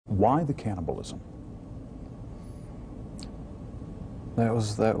Why the cannibalism? That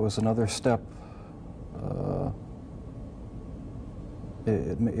was another step.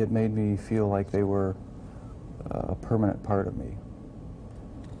 It made me feel like they were a permanent part of me.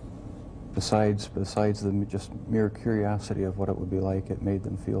 Besides the just mere curiosity of what it would be like, it made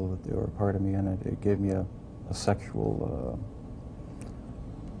them feel that they were a part of me, and it gave me a sexual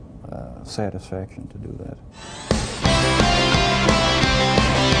satisfaction to do that.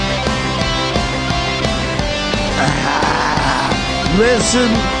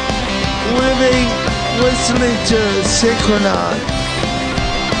 Listening to Synchronon.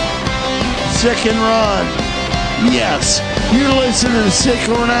 Sick and Ron. Yes, you're listening to Sick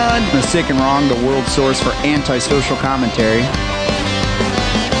and Ron. The Sick and Wrong, the world source for antisocial commentary.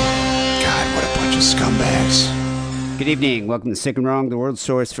 God, what a bunch of scumbags. Good evening. Welcome to Sick and Wrong, the world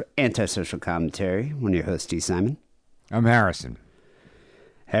source for antisocial commentary. One of your hosts, Steve Simon. I'm Harrison.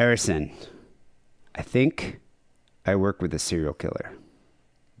 Harrison, I think I work with a serial killer.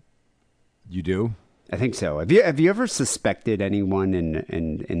 You do? I think so. Have you ever suspected anyone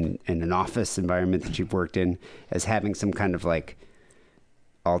in an office environment that you've worked in as having some kind of like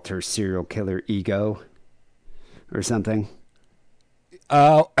alter serial killer ego or something?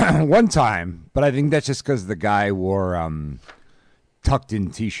 One time, but I think that's just because the guy wore tucked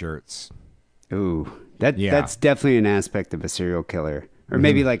in T-shirts. Ooh, that's definitely an aspect of a serial killer, or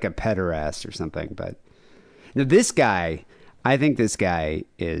maybe like a pederast or something. But now this guy, I think this guy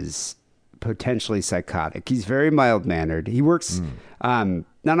is potentially psychotic. He's very mild-mannered. He works not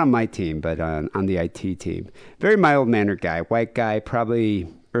on my team, but on the IT team. Very mild-mannered guy, white guy,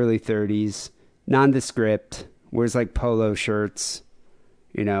 probably early 30s, nondescript, wears like polo shirts,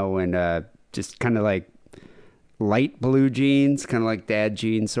 you know, and just kind of like light blue jeans, kind of like dad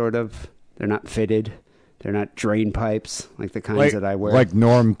jeans, sort of. They're not fitted. They're not drain pipes like the kinds that I wear. Like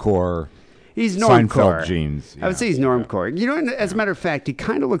normcore. He's normcore. Seinfeld jeans. Yeah. I would say he's normcore. You know, and as a matter of fact, he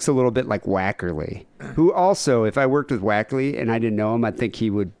kind of looks a little bit like Wackerly, who also, if I worked with Wackerly and I didn't know him, I'd think he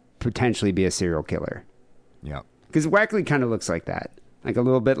would potentially be a serial killer. Yeah. Because Wackerly kind of looks like that. Like a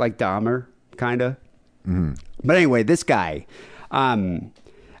little bit like Dahmer, kind of. Mm-hmm. But anyway, this guy, I'm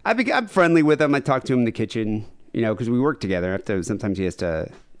friendly with him. I talk to him in the kitchen, you know, because we work together. Sometimes he has to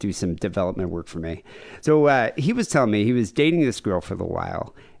do some development work for me. So he was telling me he was dating this girl for a little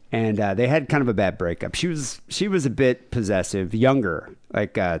while. And they had kind of a bad breakup. She was a bit possessive, younger,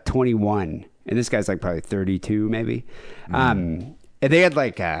 like 21, and this guy's like probably 32, maybe. And they had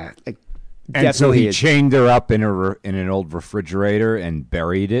like and so he chained her up in an old refrigerator and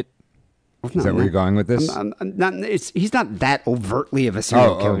buried it. Is that where you're going with this? He's not that overtly of a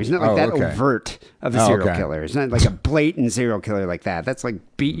serial killer. He's not like that overt of a serial killer. He's not like a blatant serial killer like that. That's like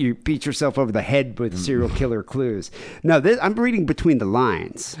beat yourself over the head with serial killer clues. No, I'm reading between the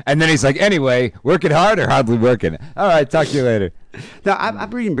lines. And then he's like, anyway, working hard or hardly working? All right, talk to you later. No, I'm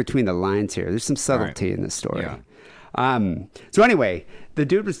reading between the lines here. There's some subtlety in this story. Yeah. So anyway, the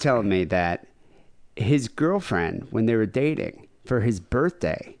dude was telling me that his girlfriend, when they were dating, for his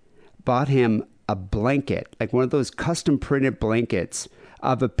birthday, bought him a blanket, like one of those custom printed blankets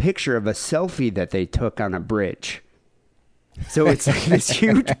of a picture of a selfie that they took on a bridge. So it's like this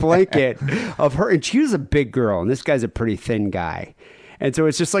huge blanket of her, and she was a big girl, and this guy's a pretty thin guy. And so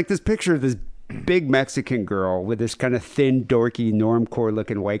it's just like this picture of this big Mexican girl with this kind of thin, dorky, normcore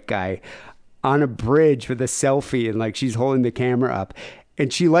looking white guy on a bridge with a selfie, and like she's holding the camera up.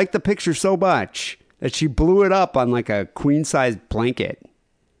 And she liked the picture so much that she blew it up on like a queen-size blanket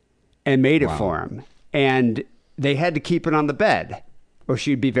and made it for him. And they had to keep it on the bed or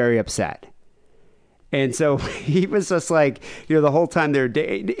she'd be very upset. And so he was just like, you know, the whole time they were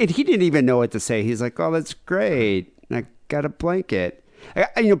dating, and he didn't even know what to say. He's like, oh, that's great. I got a blanket.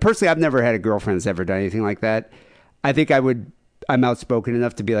 You know, personally, I've never had a girlfriend that's ever done anything like that. I think I'm outspoken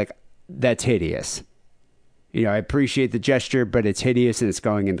enough to be like, that's hideous. You know, I appreciate the gesture, but it's hideous and it's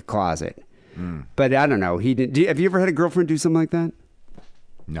going in the closet. But I don't know. Have you ever had a girlfriend do something like that?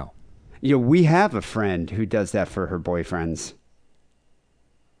 No. You know, we have a friend who does that for her boyfriends.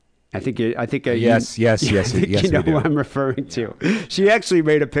 I think yes, you know who I'm referring to. She actually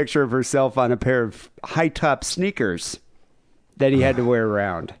made a picture of herself on a pair of high top sneakers that he had to wear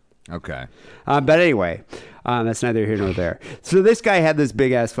around. Okay. But anyway, that's neither here nor there. So this guy had this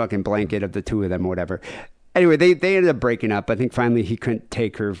big ass fucking blanket of the two of them, or whatever. Anyway, they ended up breaking up. I think finally he couldn't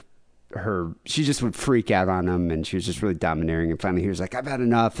take her. She just would freak out on him, and she was just really domineering. And finally he was like, I've had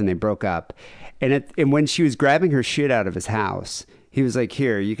enough. And they broke up. And when she was grabbing her shit out of his house, he was like,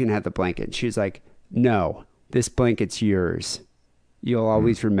 here, you can have the blanket. And she was like, no, this blanket's yours. You'll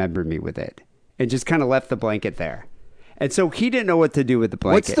always remember me with it. And just kind of left the blanket there. And so he didn't know what to do with the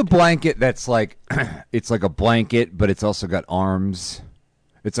blanket. What's the blanket that's like, it's like a blanket, but it's also got arms?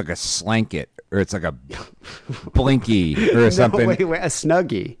 It's like a slanket, or it's like a blinky, or something. Wait, a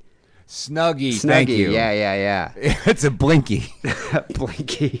Snuggie. Snuggie, thank you. Yeah. It's a blinky.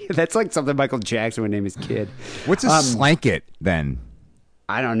 Blinky. That's like something Michael Jackson would name his kid. What's a slanket, then?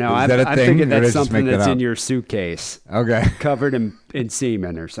 I don't know. Is that a I'm thing, thinking or did I that's just something make that that's up? in your suitcase. Okay. Covered in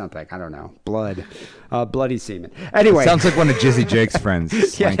semen or something. I don't know. Blood. Bloody semen. Anyway. Sounds like one of Jizzy Jake's friends.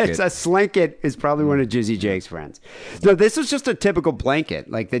 Yeah, Slanket. it's a slanket is probably one of Jizzy Jake's friends. No, this was just a typical blanket,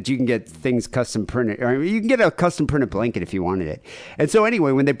 like that you can get things custom printed. Or you can get a custom printed blanket if you wanted it. And so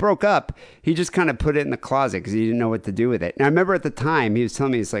anyway, when they broke up, he just kind of put it in the closet because he didn't know what to do with it. And I remember at the time, he was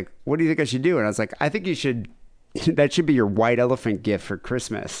telling me, he's like, what do you think I should do? And I was like, I think you should, that should be your white elephant gift for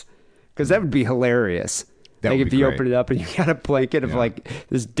Christmas. Because that would be hilarious. That like would if be you great. open it up and you got a blanket of like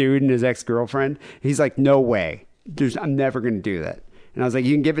this dude and his ex-girlfriend. He's like, no way. I'm never going to do that. And I was like,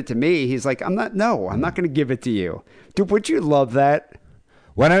 you can give it to me. He's like, I'm not going to give it to you. Dude, would you love that?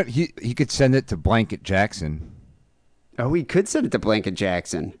 Why not? He could send it to Blanket Jackson. Oh, he could send it to Blanket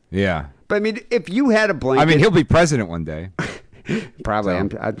Jackson. Yeah. But I mean, if you had a blanket. I mean, he'll be president one day. Probably.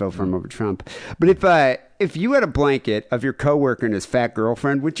 I'd vote for him over Trump. But if you had a blanket of your coworker and his fat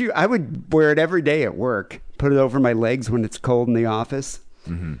girlfriend, I would wear it every day at work. Put it over my legs when it's cold in the office.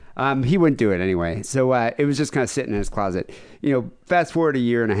 Mm-hmm. He wouldn't do it anyway. So it was just kind of sitting in his closet. You know, fast forward a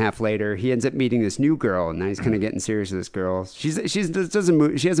year and a half later, he ends up meeting this new girl, and now he's kind of getting serious with this girl. She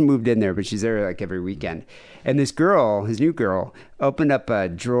hasn't moved in there, but she's there like every weekend. And this girl, his new girl, opened up a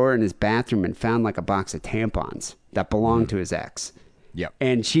drawer in his bathroom and found like a box of tampons that belonged to his ex. Yep.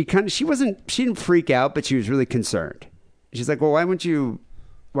 And she didn't freak out, but she was really concerned. She's like, well, why would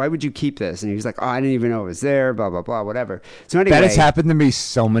you keep this? And he was like, oh, I didn't even know it was there, blah, blah, blah, whatever. So anyway. That has happened to me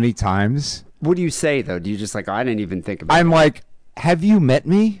so many times. What do you say, though? Do you just like, oh, I didn't even think about it? I'm like, have you met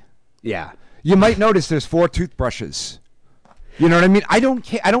me? Yeah. You might notice there's 4 toothbrushes. You know what I mean? I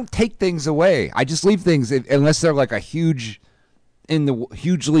don't take things away. I just leave things unless they're like hugely in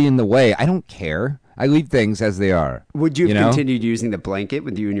the way. I don't care. I leave things as they are. Would you have continued using the blanket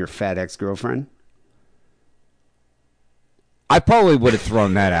with you and your fat ex-girlfriend? I probably would have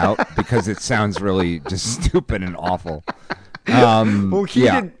thrown that out because it sounds really just stupid and awful. Well, he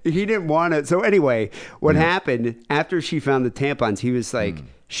didn't want it. So anyway, what happened after she found the tampons, he was like,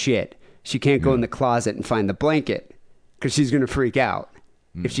 shit, she can't go in the closet and find the blanket because she's going to freak out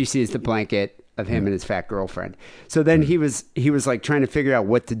if she sees the blanket of him and his fat girlfriend. So then he was like trying to figure out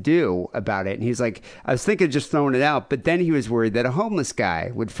what to do about it. And he's like, I was thinking of just throwing it out, but then he was worried that a homeless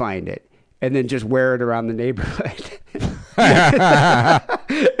guy would find it and then just wear it around the neighborhood.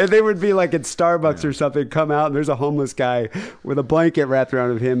 And they would be like at Starbucks or something, come out and there's a homeless guy with a blanket wrapped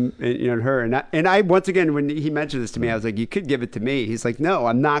around of him and her. And I once again, when he mentioned this to me, I was like, you could give it to me. He's like, no,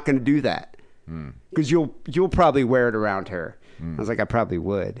 I'm not going to do that because you'll probably wear it around her. I was like, I probably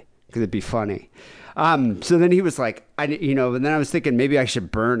would because it'd be funny. So then he was like, and then I was thinking maybe I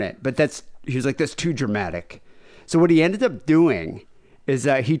should burn it, but he was like, that's too dramatic. So what he ended up doing is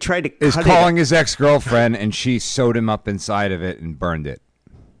he tried to cut calling his ex-girlfriend, and she sewed him up inside of it and burned it.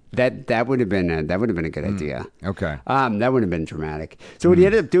 That would have been a good idea. Okay. That would have been dramatic. So what he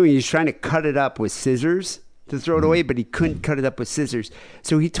ended up doing, he's trying to cut it up with scissors to throw it away, but he couldn't cut it up with scissors.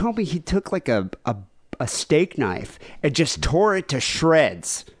 So he told me he took like a steak knife and just tore it to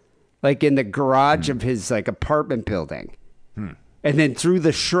shreds, like in the garage of his like apartment building, and then threw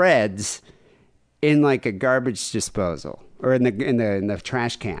the shreds in like a garbage disposal or in the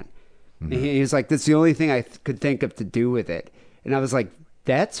trash can. And he was like, that's the only thing I could think of to do with it. And I was like,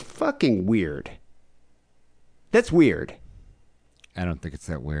 that's fucking weird. That's weird. I don't think it's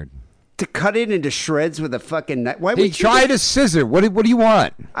that weird. To cut it into shreds with a fucking knife. Why would He you tried a scissor. What do you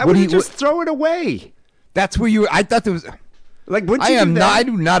want? I would just throw it away. That's where you. I thought there was. Like, would you do that? I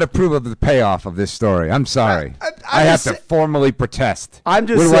do not approve of the payoff of this story. I'm sorry. I have to formally protest. I'm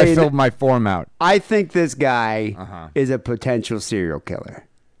just Where do saying, I fill my form out? I think this guy is a potential serial killer.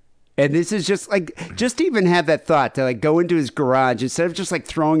 And this is just to even have that thought to like go into his garage instead of just like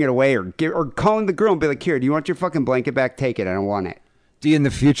throwing it away or calling the girl and be like, here, do you want your fucking blanket back? Take it. I don't want it. D, in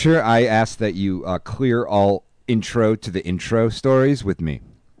the future, I ask that you clear all intro to the intro stories with me.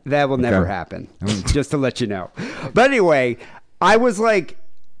 That will never happen, just to let you know. But anyway, I was like,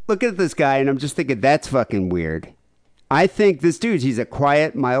 looking at this guy, and I'm just thinking, that's fucking weird. I think this dude, he's a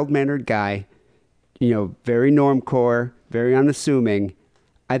quiet, mild-mannered guy, very normcore, very unassuming.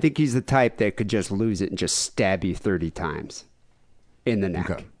 I think he's the type that could just lose it and just stab you 30 times in the neck.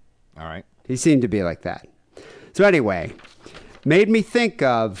 Okay. All right. He seemed to be like that. So anyway, made me think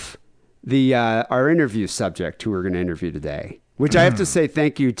of the our interview subject who we're going to interview today, which I have to say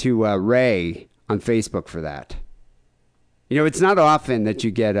thank you to Ray on Facebook for that. You know, it's not often that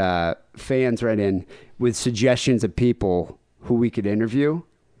you get fans right in with suggestions of people who we could interview.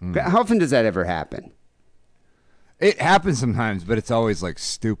 How often does that ever happen? It happens sometimes, but it's always like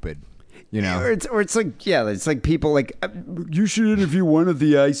stupid, you know. Or it's like, yeah, it's like people like, you should interview one of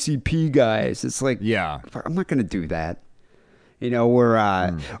the ICP guys. It's like, Yeah. I'm not going to do that. You know, or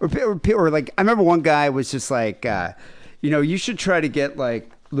like, I remember one guy was just like, you know, you should try to get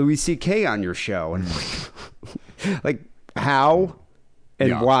like Louis C.K. on your show. And like, how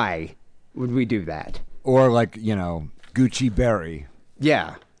and why would we do that? Or like, you know, Gucci Berry.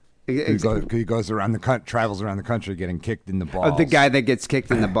 Yeah. He goes around travels around the country getting kicked in the balls. Oh, the guy that gets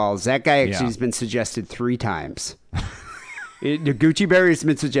kicked in the balls. That guy actually has been suggested 3 times. Gucci Berry has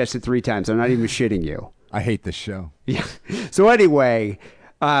been suggested 3 times. I'm not even shitting you. I hate this show. Yeah. So anyway,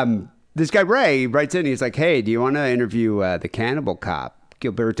 this guy Ray writes in. He's like, "Hey, do you want to interview the Cannibal Cop,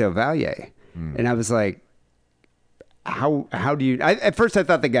 Gilberto Valle?" And I was like, How do you? At first, I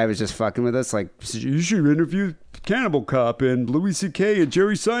thought the guy was just fucking with us. Like, you should interview Cannibal Cop and Louis C.K. and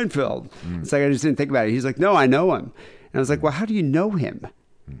Jerry Seinfeld. It's like I just didn't think about it. He's like, no, I know him. And I was like, well, how do you know him?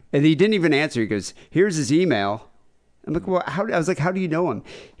 And he didn't even answer. He goes, here's his email. I'm like, well, I was like, how do you know him?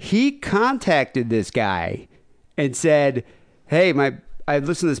 He contacted this guy and said, hey, I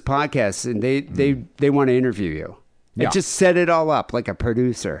listened to this podcast and they want to interview you. Yeah. It just set it all up like a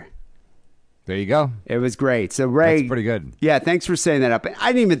producer. There you go. It was great. So Ray, that's pretty good. Yeah, thanks for saying that up. I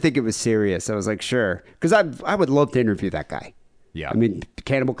didn't even think it was serious. I was like, sure, because I would love to interview that guy. Yeah, I mean,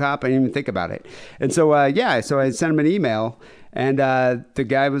 Cannibal Cop. I didn't even think about it. And so so I sent him an email, and the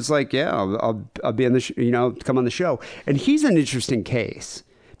guy was like, yeah, I'll be on the come on the show. And he's an interesting case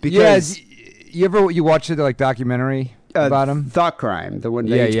because you watched the like documentary about him, Thought Crime, the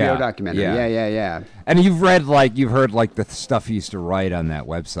HBO documentary. Yeah. And you've heard like the stuff he used to write on that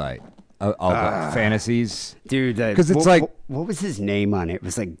website. All the fantasies, dude. Because it's like, what was his name on it? It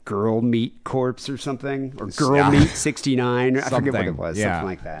was like Girl Meat Corpse or something, or Girl Meat 69. I forget what it was, something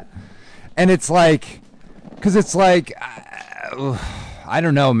like that. And it's like, because it's like, I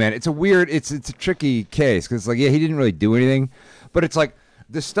don't know, man. It's a tricky case because like, he didn't really do anything, but it's like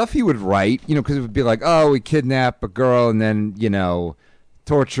the stuff he would write, because it would be like, oh, we kidnap a girl and then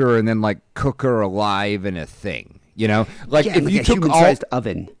torture her and then like cook her alive in a thing, like if you took human-sized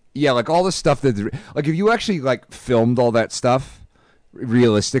oven. Yeah, like all the stuff that, like if you actually like filmed all that stuff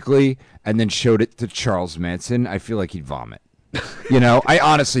realistically and then showed it to Charles Manson, I feel like he'd vomit. I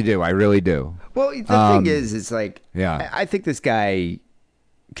honestly do. I really do. Well, the thing is, it's like, yeah. I think this guy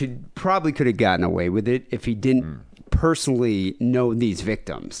could have gotten away with it if he didn't personally know these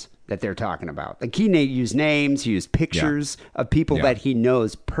victims that they're talking about. Like he used names, he used pictures of people that he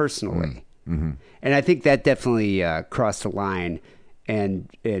knows personally. Mm-hmm. And I think that definitely crossed the line and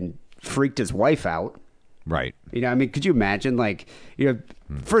freaked his wife out. Right. I mean, could you imagine, like,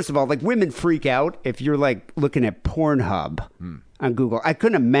 first of all, like women freak out if you're like looking at Pornhub on Google. I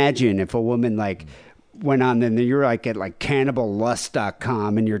couldn't imagine if a woman like went on and you're like at like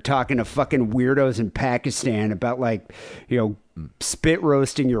canniballust.com and you're talking to fucking weirdos in Pakistan about like, spit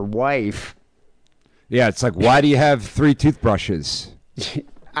roasting your wife. Yeah. It's like, why do you have 3 toothbrushes?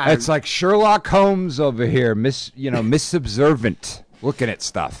 It's like Sherlock Holmes over here, misobservant. Looking at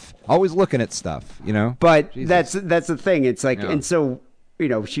stuff, always looking at stuff, But Jesus. that's the thing. It's like, and so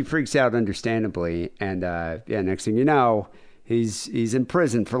she freaks out, understandably, and next thing you know, he's in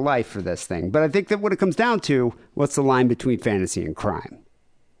prison for life for this thing. But I think that what it comes down to, what's the line between fantasy and crime?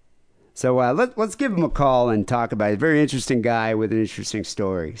 So let's give him a call and talk about it. Very interesting guy with an interesting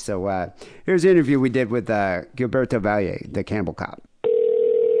story. So here's an interview we did with Gilberto Valle, the Cannibal Cop.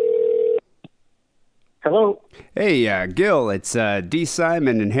 Hello. Hey, Gil, it's D.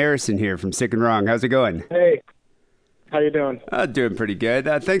 Simon and Harrison here from Sick and Wrong. How's it going? Hey, how you doing? Doing pretty good.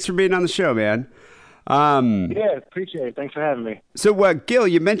 Thanks for being on the show, man. Yeah, appreciate it. Thanks for having me. So, Gil,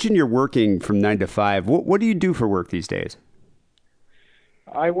 you mentioned you're working from 9 to 5. What do you do for work these days?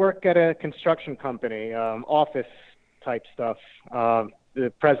 I work at a construction company, office type stuff.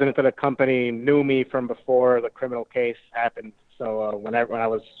 The president of the company knew me from before the criminal case happened. So when I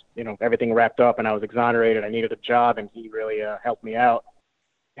was, everything wrapped up and I was exonerated, I needed a job, and he really helped me out,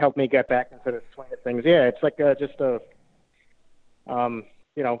 helped me get back into the swing of things. Yeah, it's like just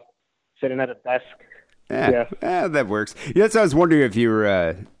sitting at a desk. Yeah, that works. Yeah, so I was wondering if you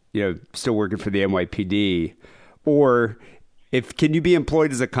were, still working for the NYPD, or can you be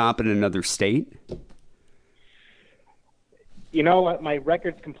employed as a cop in another state? You know what? My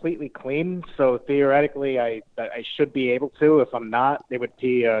record's completely clean, so theoretically, I should be able to. If I'm not, it would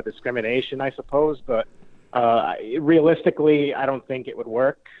be discrimination, I suppose. But realistically, I don't think it would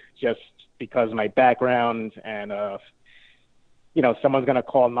work, just because of my background and someone's gonna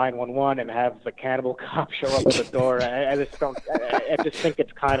call 911 and have the Cannibal Cop show up at the door. I just don't. I just think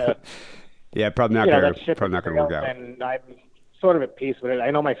it's kind of probably not gonna work out. And I'm sort of at peace with it. I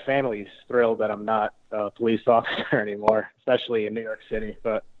know my family's thrilled that I'm not a police officer anymore, especially in New York City.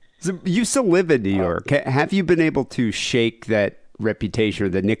 But so you still live in New York. Have you been able to shake that reputation or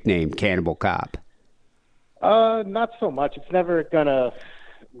the nickname Cannibal Cop? Not so much. It's never gonna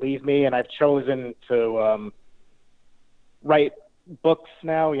leave me, and I've chosen to write books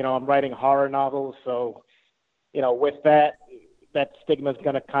now. I'm writing horror novels, so with that stigma's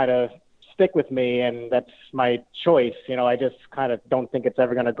gonna kind of stick with me, and that's my choice. I just kind of don't think it's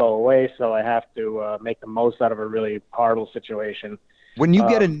ever going to go away, so I have to make the most out of a really horrible situation. When you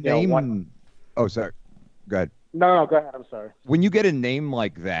get a name... Oh, sorry. Go ahead. No, go ahead. I'm sorry. When you get a name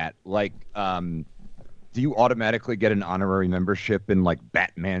like that, do you automatically get an honorary membership in,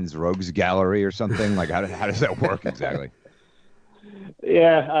 Batman's Rogues Gallery or something? How does that work exactly?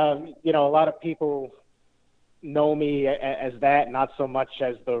 Yeah, a lot of people know me as that, not so much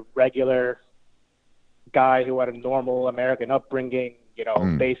as the regular guy who had a normal American upbringing,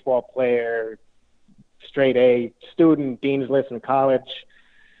 baseball player, straight A student, dean's list in college.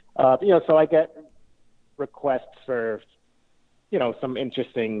 So I get requests for, some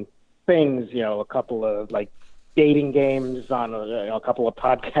interesting things, a couple of dating games on a couple of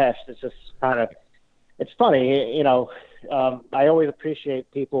podcasts. It's just it's funny, I always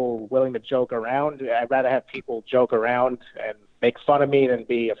appreciate people willing to joke around. I'd rather have people joke around and make fun of me than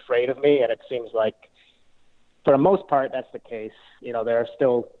be afraid of me. And it seems like, for the most part, that's the case. There are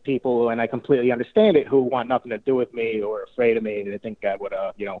still people, and I completely understand it, who want nothing to do with me or are afraid of me. They think I would,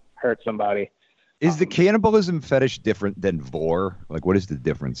 hurt somebody. Is the cannibalism fetish different than vor? What is the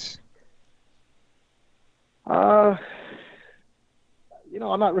difference?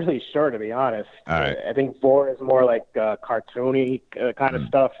 I'm not really sure, to be honest. All right. I think vor is more cartoony kind of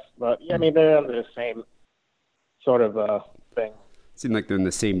stuff. But, they're under the same sort of thing. Seem like they're in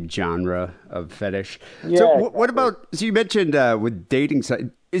the same genre of fetish. Yeah, so exactly. What about, so you mentioned with dating sites,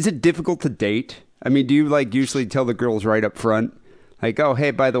 is it difficult to date? Do you usually tell the girls right up front, oh,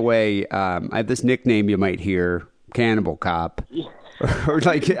 hey, by the way, I have this nickname you might hear, Cannibal Cop. Yeah. Or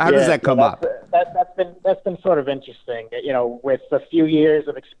how does that come up? That's been sort of interesting. With a few years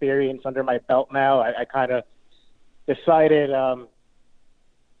of experience under my belt now, I kind of decided, to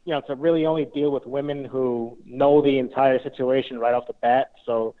really only deal with women who know the entire situation right off the bat.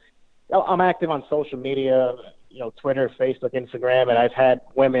 So I'm active on social media, Twitter, Facebook, Instagram, and I've had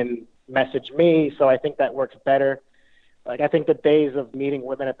women message me. So I think that works better. I think the days of meeting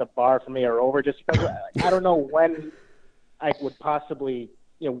women at the bar for me are over, just because I don't know when I would possibly,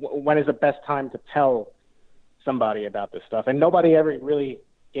 when is the best time to tell somebody about this stuff? And nobody ever really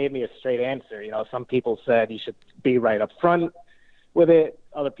gave me a straight answer. Some people said you should be right up front with it.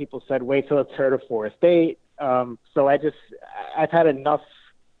 Other people said wait till the third or fourth date. So I've had enough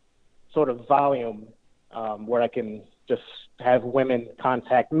sort of volume where I can just have women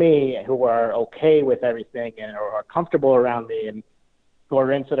contact me who are okay with everything and or are comfortable around me and who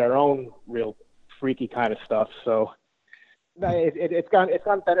are into their own real freaky kind of stuff. So it's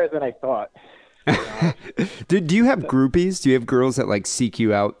gone better than I thought. Do you have groupies? Do you have girls that seek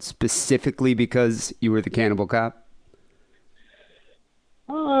you out specifically because you were the Cannibal Cop?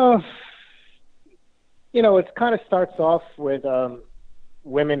 It kind of starts off with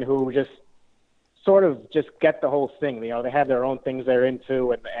women who just sort of just get the whole thing. They have their own things they're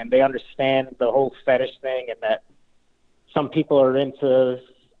into, and they understand the whole fetish thing, and that some people are into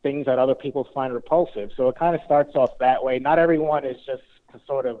things that other people find repulsive. So it kind of starts off that way. Not everyone is just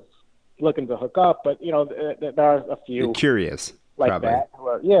sort of looking to hook up, but there are a few. You're curious, like probably. That.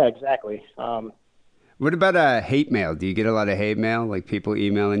 Yeah, exactly. What about hate mail? Do you get a lot of hate mail, people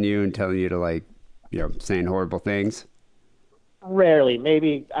emailing you and telling you to saying horrible things? Rarely.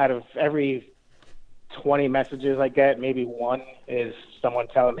 Maybe out of every 20 messages I get, maybe one is someone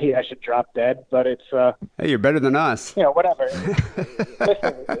telling me I should drop dead, but it's hey, you're better than us. Whatever.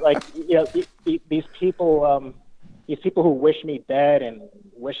 Listen, these people who wish me dead and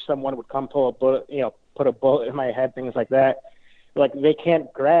wish someone would come pull a bullet, put a bullet in my head, things like that. They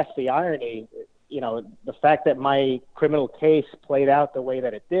can't grasp the irony. The fact that my criminal case played out the way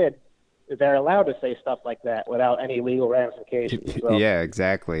that it did, they're allowed to say stuff like that without any legal ramifications. So. Yeah,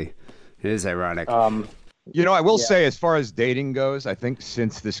 exactly. It is ironic. I will say, as far as dating goes, I think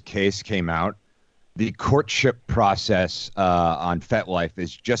since this case came out, the courtship process on FetLife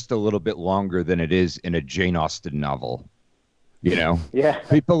is just a little bit longer than it is in a Jane Austen novel. You know, Yeah.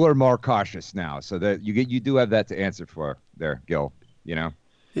 people are more cautious now, so that you do have that to answer for there, Gil. You know.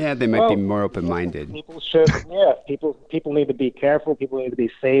 Yeah, they might be more open-minded. People should, people need to be careful. People need to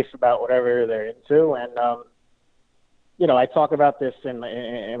be safe about whatever they're into. And, I talk about this in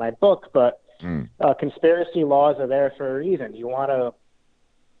my book, but conspiracy laws are there for a reason. You want to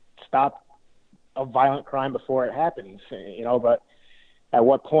stop a violent crime before it happens, but at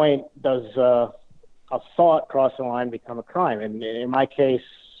what point does a thought cross the line become a crime? And in my case,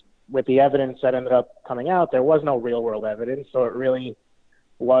 with the evidence that ended up coming out, there was no real-world evidence, so it really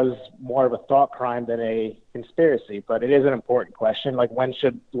was more of a thought crime than a conspiracy. But it is an important question, like when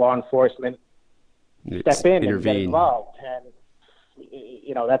should law enforcement step in and get involved? And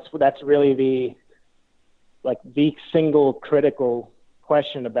that's really the single critical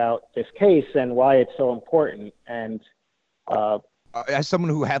question about this case and why it's so important. And as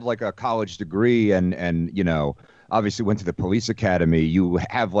someone who had like a college degree and obviously went to the police academy, you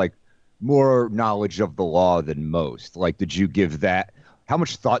have like more knowledge of the law than most. Like, did you give that? How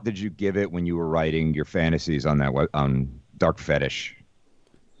much thought did you give it when you were writing your fantasies on Dark Fetish?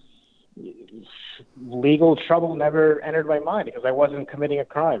 Legal trouble never entered my mind because I wasn't committing a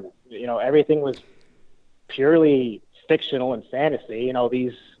crime. Everything was purely fictional and fantasy.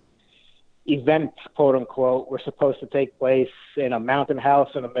 These events, quote unquote, were supposed to take place in a mountain house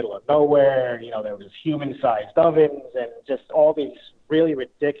in the middle of nowhere. There was human-sized ovens and just all these really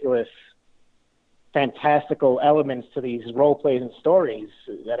ridiculous, fantastical elements to these role plays and stories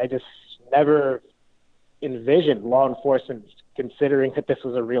that I just never envisioned law enforcement considering that this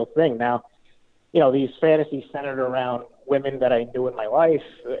was a real thing. Now, these fantasies centered around women that I knew in my life,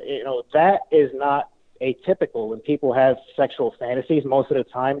 that is not atypical. When people have sexual fantasies, most of the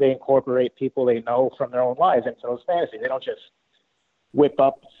time they incorporate people they know from their own lives into those fantasies. They don't just whip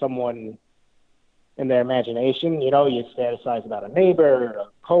up someone in their imagination. You fantasize about a neighbor, a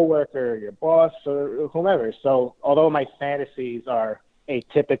coworker, your boss, or whomever. So although my fantasies are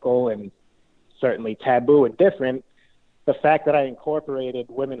atypical and certainly taboo and different, the fact that I incorporated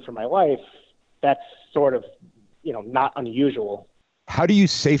women from my life, that's sort of, not unusual. How do you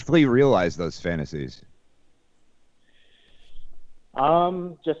safely realize those fantasies?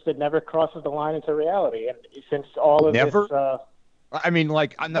 Just it never crosses the line into reality. And since all of never? this... I mean,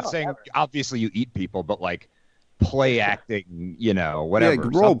 like, I'm not saying, never. Obviously you eat people, but like play acting, whatever. Yeah,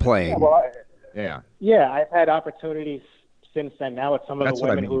 like role playing. Yeah, I've had opportunities since then now with some of the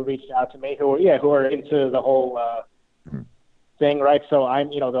women who reached out to me who are into the whole thing, right? So I'm,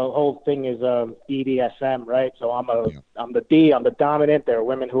 the whole thing is BDSM, right? So I'm the dominant. There are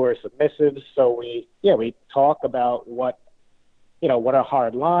women who are submissive. So we talk about what are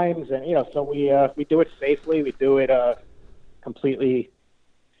hard lines, and so we do it safely. We do it completely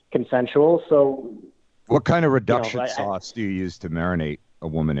consensual. So what kind of reduction sauce do you use to marinate a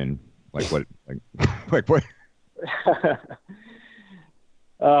woman in? Like what? Like what?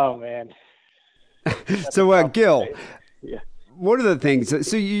 Oh man. So Gil, yeah. One of the things,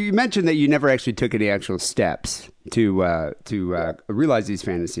 so you mentioned that you never actually took any actual steps to realize these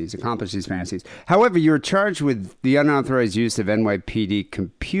fantasies, accomplish these fantasies. However, you were charged with the unauthorized use of NYPD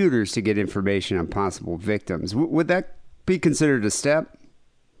computers to get information on possible victims. Would that be considered a step?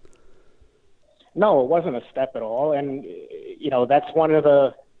 No, it wasn't a step at all. And, that's one of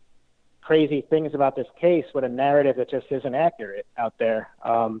the crazy things about this case with a narrative that just isn't accurate out there.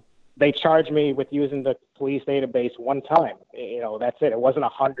 They charged me with using the police database one time. That's it. It wasn't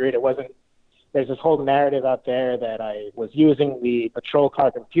 100. It wasn't. There's this whole narrative out there that I was using the patrol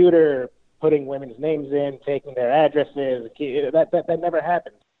car computer, putting women's names in, taking their addresses. That never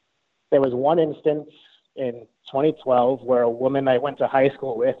happened. There was one instance in 2012 where a woman I went to high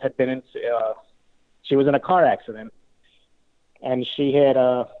school with had been in. She was in a car accident, and she had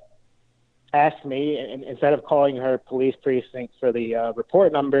asked me, and instead of calling her police precinct for the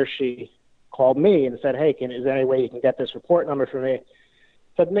report number, she called me and said, "Hey, is there any way you can get this report number for me?" I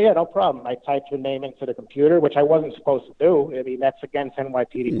said, "Yeah, no problem." I typed her name into the computer, which I wasn't supposed to do. I mean, that's against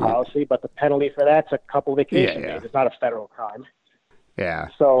NYPD policy, but the penalty for that's a couple vacation days. It's not a federal crime. Yeah.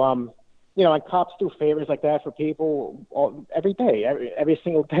 So, and cops do favors like that for people every day, every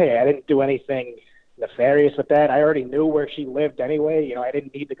single day. I didn't do anything nefarious with that. I already knew where she lived anyway. I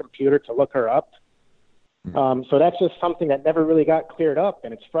didn't need the computer to look her up. So that's just something that never really got cleared up,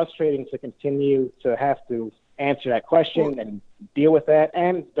 and it's frustrating to continue to have to answer that question and deal with that.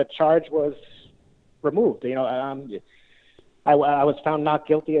 And the charge was removed. I was found not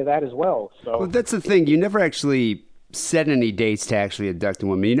guilty of that as well. So that's the thing. You never actually set any dates to actually abduct a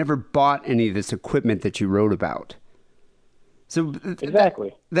woman. You never bought any of this equipment that you wrote about. So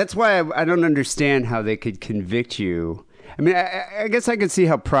Exactly. That's why I don't understand how they could convict you. I mean, I guess I could see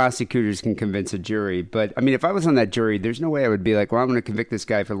how prosecutors can convince a jury, but I mean, if I was on that jury, there's no way I would be like, well, I'm going to convict this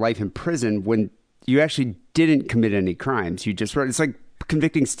guy for life in prison when you actually didn't commit any crimes. You just wrote. It's like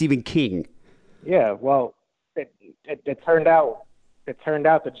convicting Stephen King. Yeah, well, it turned out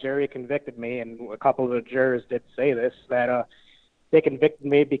the jury convicted me, and a couple of the jurors did say this, that they convicted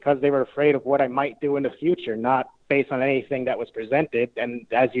me because they were afraid of what I might do in the future, not based on anything that was presented. And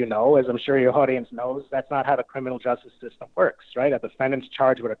as you know, as I'm sure your audience knows, that's not how the criminal justice system works, right? A defendant's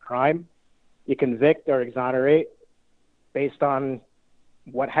charged with a crime, you convict or exonerate based on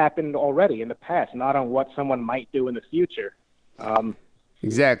what happened already in the past, not on what someone might do in the future.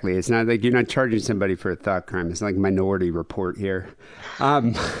 Exactly. It's not like you're not charging somebody for a thought crime. It's like Minority Report here.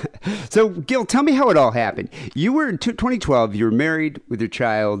 So, Gil, tell me how it all happened. You were in 2012. You were married with your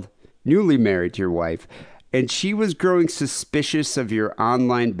child, newly married to your wife, and she was growing suspicious of your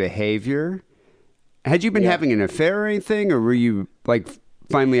online behavior. Had you been having an affair or anything, or were you like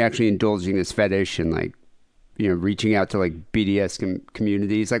finally actually indulging this fetish and like, you know, reaching out to like BDS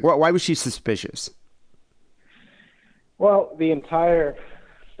communities? Like, why was she suspicious? Well, the entire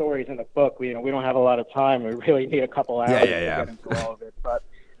story's in the book. We don't have a lot of time. We really need a couple hours to get into all of it. But,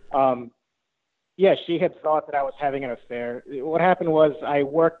 she had thought that I was having an affair. What happened was I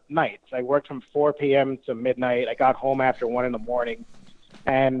worked nights. I worked from 4 p.m. to midnight. I got home after 1 in the morning.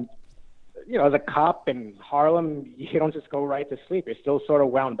 And, you know, as a cop in Harlem, you don't just go right to sleep. You're still sort of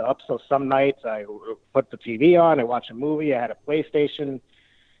wound up. So some nights I put the TV on, I watch a movie, I had a PlayStation,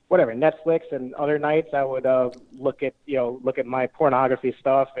 whatever, Netflix, and other nights I would look at my pornography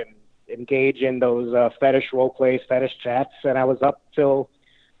stuff and engage in those fetish role plays, fetish chats, and I was up till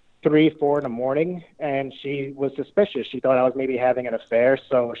 3, 4 in the morning, and she was suspicious. She thought I was maybe having an affair,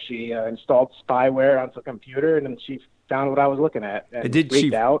 so she installed spyware onto the computer, and then she found what I was looking at. And Did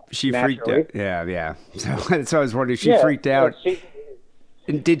freaked out? She freaked out. Yeah. So I was wondering, she Yeah, freaked out. Yeah,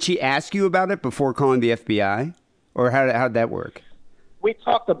 and did she ask you about it before calling the FBI, or how'd that work? We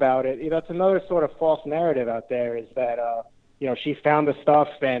talked about it. You know, it's another sort of false narrative out there is that, she found the stuff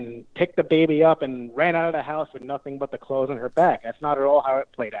and picked the baby up and ran out of the house with nothing but the clothes on her back. That's not at all how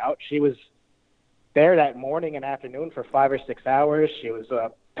it played out. She was there that morning and afternoon for 5 or 6 hours. She was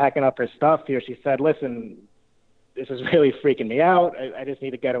packing up her stuff here. She said, listen, this is really freaking me out. I just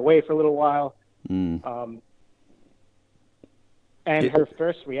need to get away for a little while. And her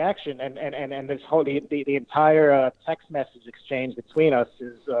first reaction, and this whole the entire text message exchange between us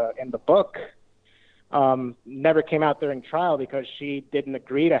is in the book. Never came out during trial because she didn't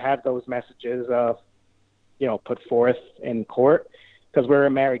agree to have those messages, put forth in court because we're a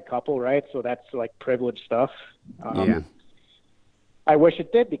married couple, right? So that's like privileged stuff. I wish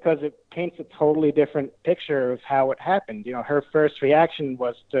it did because it paints a totally different picture of how it happened. You know, her first reaction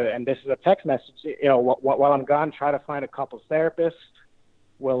was to, and this is a text message, while I'm gone, try to find a couples therapist.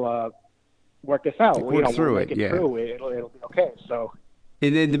 We'll work this out. We'll through it. It'll be okay. So.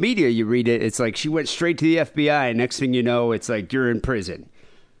 And in the media, you read it, it's like she went straight to the FBI. Next thing you know, it's like you're in prison.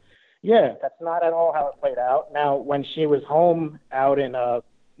 Yeah, that's not at all how it played out. Now, when she was home out in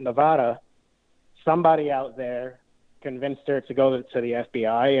Nevada, somebody out there convinced her to go to the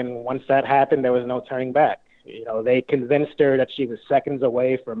FBI, and once that happened, there was no turning back. You know, they convinced her that she was seconds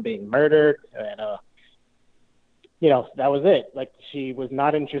away from being murdered, and that was it. Like, she was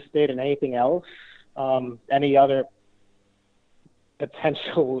not interested in anything else, any other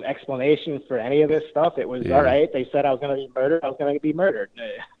potential explanation for any of this stuff. It was all right. They said I was going to be murdered. I was going to be murdered.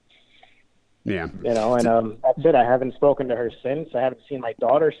 Yeah. And that's it. I haven't spoken to her since. I haven't seen my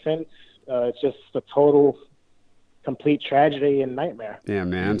daughter since. It's just a total, complete tragedy and nightmare. Yeah,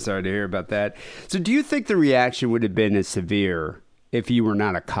 man. I'm sorry to hear about that. So do you think the reaction would have been as severe if you were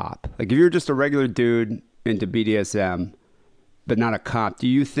not a cop? Like if you were just a regular dude into BDSM, but not a cop, do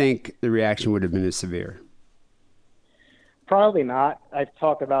you think the reaction would have been as severe? Probably not. I've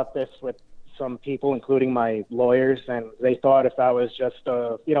talked about this with some people, including my lawyers, and they thought if I was just,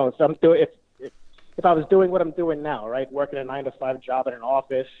 if I was doing what I'm doing now, right, working a 9-to-5 job in an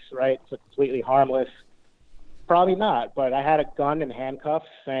office, right, so completely harmless, probably not. But I had a gun and handcuffs,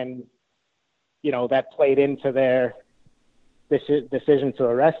 and that played into their decision to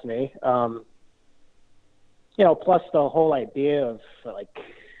arrest me. Plus the whole idea of like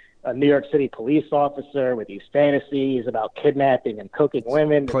a New York City police officer with these fantasies about kidnapping and cooking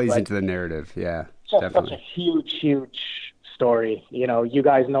women. Plays into the narrative, yeah. Just definitely. Such a huge story. You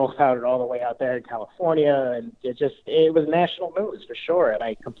guys know about it all the way out there in California, and it was national news for sure. And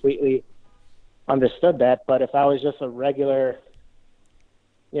I completely understood that. But if I was just a regular,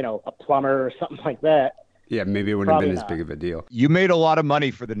 a plumber or something like that, Yeah, maybe it wouldn't have been as not. big of a deal. You made a lot of money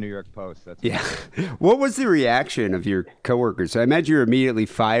for the New York Post. That's Yeah. What was the reaction of your coworkers? So I imagine you were immediately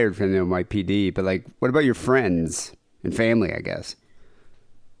fired from the NYPD, but like, what about your friends and family, I guess?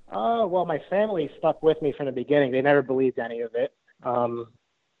 Well, my family stuck with me from the beginning. They never believed any of it.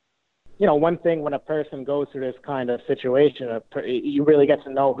 One thing when a person goes through this kind of situation, you really get to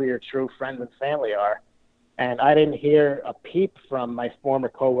know who your true friends and family are. And I didn't hear a peep from my former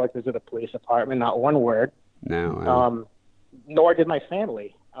coworkers at the police department, not one word. No. Nor did my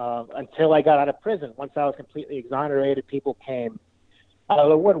family until I got out of prison. Once I was completely exonerated, people came out of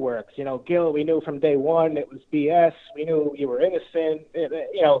the woodworks. Gil, we knew from day one it was BS. We knew you were innocent.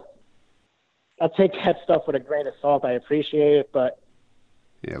 I'll take that stuff with a grain of salt. I appreciate it, but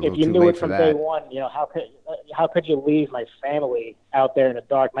if you knew it from day one, how could you leave my family out there in the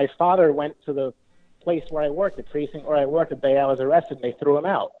dark? My father went to the place where I worked, the precinct where I worked, the day I was arrested, and they threw him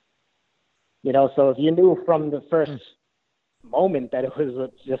out. So if you knew from the first moment that it was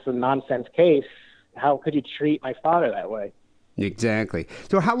just a nonsense case, how could you treat my father that way? Exactly.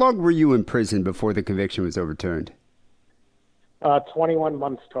 So how long were you in prison before the conviction was overturned? 21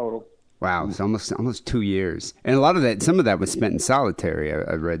 months total. Wow, it's almost 2 years. And some of that was spent in solitary,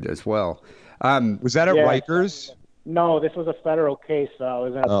 I read as well. Was that at Rikers? No, this was a federal case. It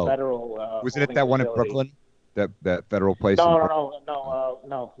was in a federal Was it at that one in Brooklyn? That federal place?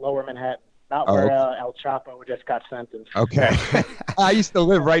 No, Lower Manhattan. Not where El Chapo just got sentenced. Okay. I used to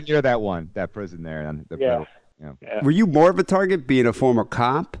live right near that prison there. Yeah. Were you more of a target being a former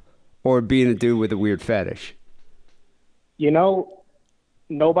cop or being a dude with a weird fetish?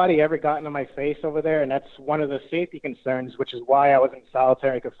 Nobody ever got into my face over there, and that's one of the safety concerns, which is why I was in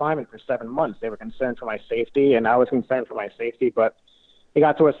solitary confinement for 7 months. They were concerned for my safety, and I was concerned for my safety, but it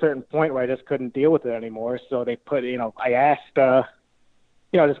got to a certain point where I just couldn't deal with it anymore, so they put, I asked,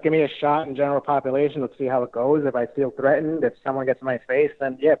 just give me a shot in general population. Let's see how it goes. If I feel threatened, if someone gets in my face,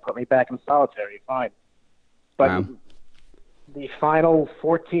 then, put me back in solitary, fine. But the final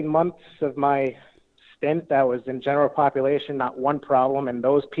 14 months of my stint, that was in general population, not one problem. And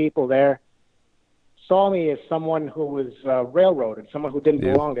those people there saw me as someone who was railroaded, someone who didn't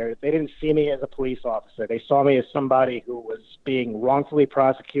belong there. They didn't see me as a police officer. They saw me as somebody who was being wrongfully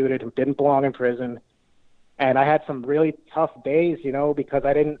prosecuted, who didn't belong in prison. And I had some really tough days, because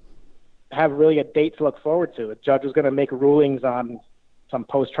I didn't have really a date to look forward to. The judge was going to make rulings on some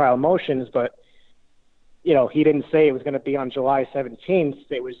post-trial motions, but he didn't say it was going to be on July 17th.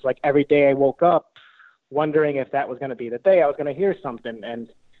 It was like every day I woke up wondering if that was going to be the day I was going to hear something. And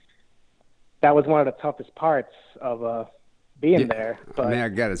that was one of the toughest parts of being there. But I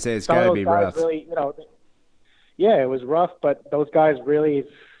got to say, it's got to be rough. Really, it was rough, but those guys really,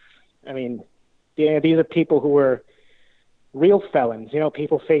 these are people who were real felons,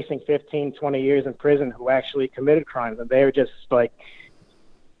 people facing 15, 20 years in prison who actually committed crimes. And they were just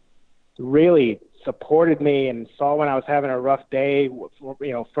really supported me and saw when I was having a rough day.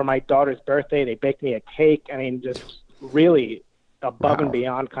 For my daughter's birthday, they baked me a cake. Just really above and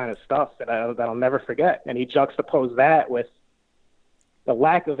beyond kind of stuff that I'll never forget. And he juxtaposed that with the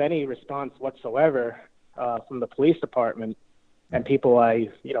lack of any response whatsoever from the police department and people I,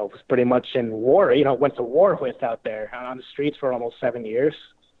 was pretty much in war, went to war with out there on the streets for almost 7 years.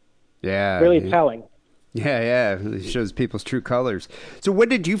 Yeah. Really telling. Yeah. It shows people's true colors. So when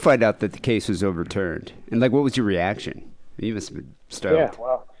did you find out that the case was overturned? And what was your reaction? You must have been stoked.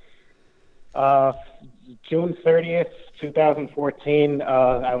 Yeah, well, June 30th, 2014,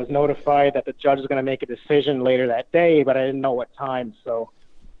 I was notified that the judge was going to make a decision later that day, but I didn't know what time. So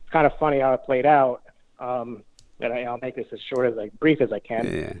it's kind of funny how it played out. And I'll make this as brief as I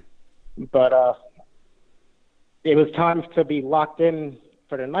can. Yeah. But it was time to be locked in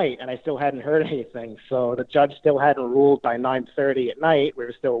for the night, and I still hadn't heard anything. So the judge still hadn't ruled by 9:30 at night. We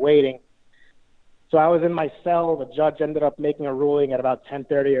were still waiting. So I was in my cell. The judge ended up making a ruling at about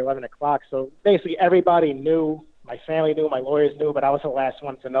 10:30 or 11 o'clock. So basically everybody knew. My family knew. My lawyers knew, but I was the last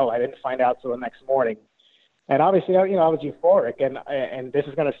one to know. I didn't find out till the next morning. And obviously, I was euphoric. And this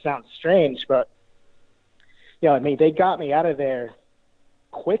is going to sound strange, but they got me out of there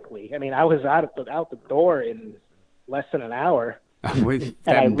quickly. I was out the door in less than an hour. That morning?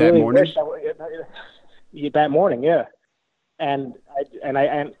 That morning, yeah. And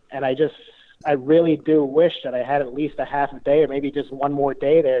I really do wish that I had at least a half a day or maybe just one more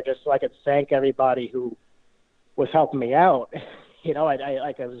day there, just so I could thank everybody who was helping me out.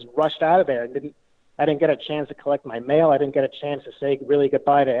 I was rushed out of there. I didn't get a chance to collect my mail. I didn't get a chance to say really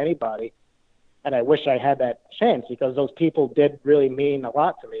goodbye to anybody. And I wish I had that chance because those people did really mean a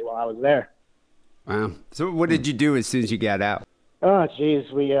lot to me while I was there. Wow. So what did you do as soon as you got out? Oh,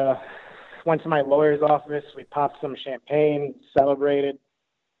 geez. We went to my lawyer's office. We popped some champagne, celebrated.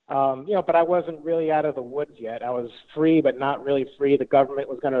 But I wasn't really out of the woods yet. I was free, but not really free. The government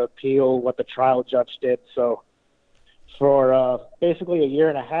was going to appeal what the trial judge did. So for basically a year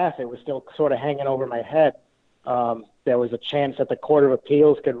and a half, it was still sort of hanging over my head. There was a chance that the Court of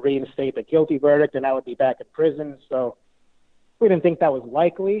Appeals could reinstate the guilty verdict, and I would be back in prison. So we didn't think that was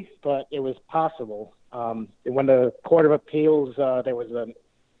likely, but it was possible. When the Court of Appeals, there was an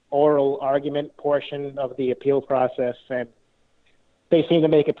oral argument portion of the appeal process, and they seemed to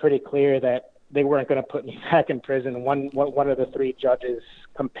make it pretty clear that they weren't going to put me back in prison. One of the three judges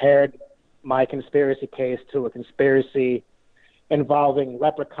compared my conspiracy case to a conspiracy involving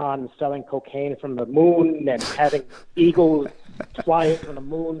leprechauns selling cocaine from the moon and having eagles fly from the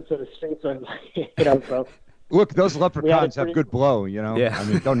moon to the streets. And, so look, those leprechauns have good blow, Yeah. I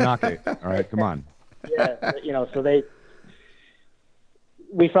mean, don't knock it. All right, come on. Yeah, so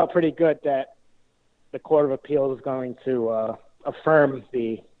we felt pretty good that the Court of Appeals was going to affirm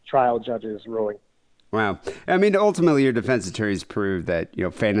the trial judge's ruling. Wow. I mean, ultimately, your defense attorneys proved that,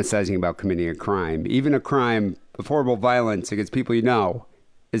 fantasizing about committing a crime, even a crime of horrible violence against people you know,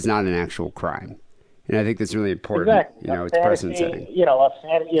 is not an actual crime. And I think that's really important. Exactly. It's precedent setting.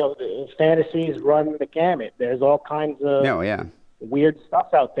 Fantasies run the gamut. There's all kinds of weird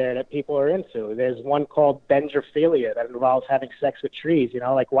stuff out there that people are into. There's one called dendrophilia that involves having sex with trees.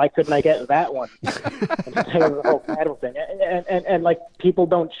 Why couldn't I get that one? Instead of the whole cannibal thing. And people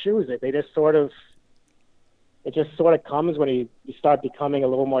don't choose it. They just sort of, it just sort of comes when you start becoming a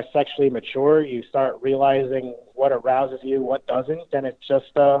little more sexually mature. You start realizing what arouses you, what doesn't, and it's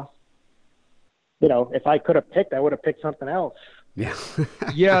just, if I could have picked, I would have picked something else. Yeah.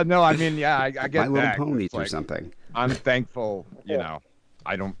 Yeah, no, I mean, I get My Little that. Ponies or something. I'm thankful,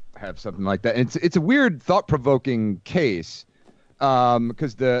 I don't have something like that. It's a weird, thought-provoking case,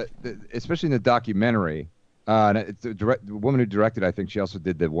 because especially in the documentary, the woman who directed, I think she also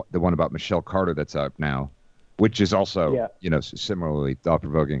did the one about Michelle Carter that's out now, which is also, similarly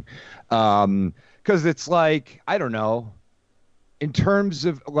thought-provoking. Because it's like, I don't know, in terms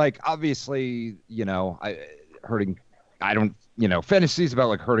of, obviously, fantasies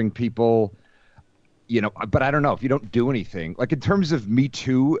about, hurting people, but I don't know if you don't do anything. In terms of Me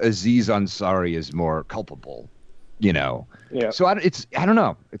Too, Aziz Ansari is more culpable, Yeah. So I don't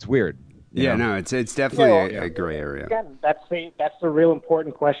know. It's weird. No, it's definitely a gray area. Again, that's the real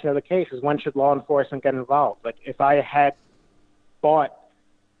important question of the case is when should law enforcement get involved? If I had bought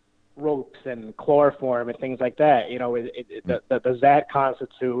ropes and chloroform and things like that, does that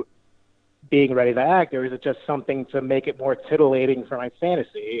constitute being ready to act, or is it just something to make it more titillating for my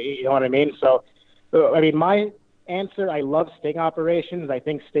fantasy? You know what I mean? So, my answer, I love sting operations. I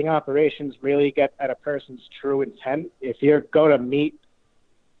think sting operations really get at a person's true intent. If you're going to meet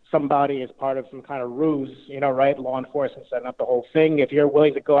somebody as part of some kind of ruse, right? Law enforcement setting up the whole thing. If you're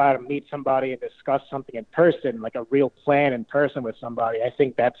willing to go out and meet somebody and discuss something in person, like a real plan in person with somebody, I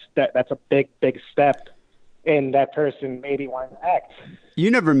think that's a big, big step in that person maybe wanting to act. You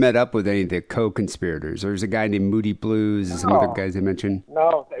never met up with any of the co-conspirators. There's a guy named Moody Blues and some other guys I mentioned.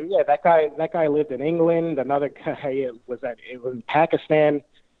 No, that guy lived in England. Another guy was in Pakistan.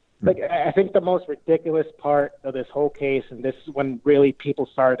 I think the most ridiculous part of this whole case, and this is when really people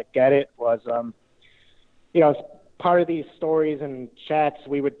started to get it, was, as part of these stories and chats,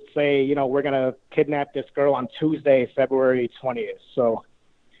 we would say, we're going to kidnap this girl on Tuesday, February 20th. So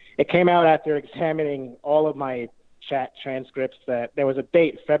it came out after examining all of my chat transcripts that there was a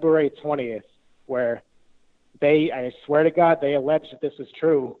date, February 20th, where I swear to God, they alleged that this was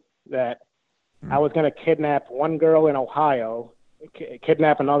true, that I was going to kidnap one girl in Ohio,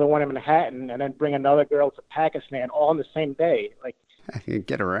 kidnap another one in Manhattan, and then bring another girl to Pakistan all on the same day.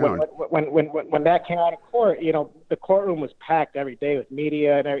 Get around. When that came out of court, the courtroom was packed every day with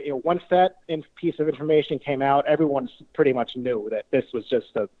media, and once that piece of information came out, everyone pretty much knew that this was just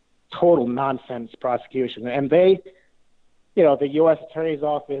a total nonsense prosecution. And they, the U.S. Attorney's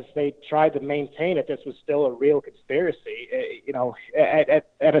Office, they tried to maintain that this was still a real conspiracy. At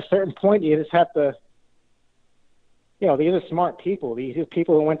a certain point, you just have to. These are smart people. These are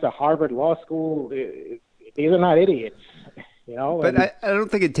people who went to Harvard Law School. These are not idiots. But I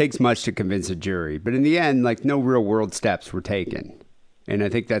don't think it takes much to convince a jury. But in the end, no real world steps were taken, and I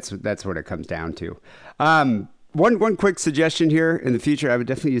think that's what it comes down to. One quick suggestion here: in the future, I would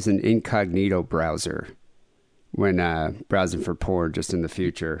definitely use an incognito browser when browsing for porn. Just in the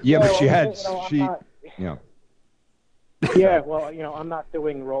future. Yeah, but Yeah, well, I'm not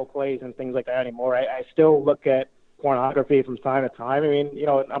doing role plays and things like that anymore. I still look at pornography from time to time. I mean,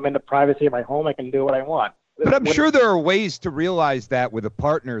 I'm in the privacy of my home. I can do what I want. But I'm sure there are ways to realize that with a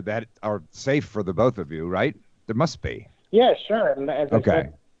partner that are safe for the both of you, right? There must be. Yeah, sure. And as I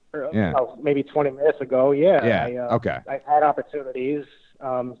said, maybe 20 minutes ago, I had opportunities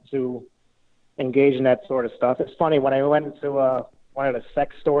to engage in that sort of stuff. It's funny, when I went into one of the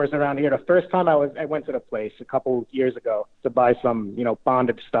sex stores around here, the first time I went to the place a couple years ago to buy some,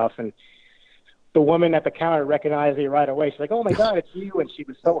 bondage stuff, and the woman at the counter recognized me right away. She's like, "Oh my God, it's you!" And she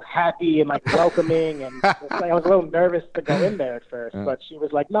was so happy and like welcoming. And I was a little nervous to go in there at first, but she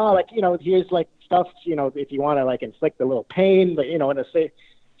was like, "No, like here's like stuff, if you want to like inflict a little pain, but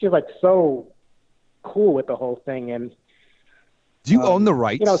she was like so cool with the whole thing." And do you own the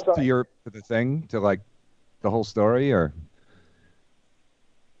rights to the thing, to like the whole story, or?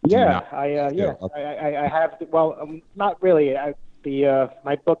 Yeah, I have. Well, not really.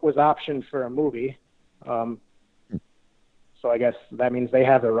 My book was optioned for a movie, so I guess that means they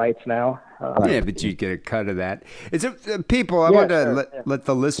have the rights now. Yeah, but you get a cut of that. People, I want to let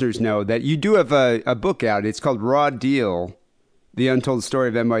the listeners know that you do have a book out. It's called Raw Deal: The Untold Story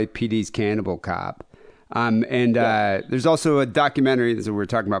of NYPD's Cannibal Cop. There's also a documentary that we were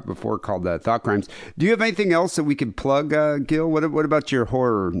talking about before called Thought Crimes. Do you have anything else that we could plug, Gil? What about your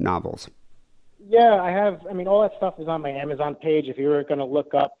horror novels? Yeah, I have. I mean, all that stuff is on my Amazon page. If you were going to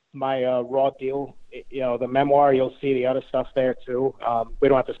look up my Raw Deal, the memoir, you'll see the other stuff there too. We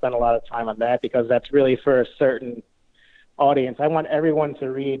don't have to spend a lot of time on that because that's really for a certain audience. I want everyone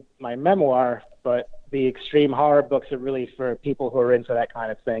to read my memoir, but the extreme horror books are really for people who are into that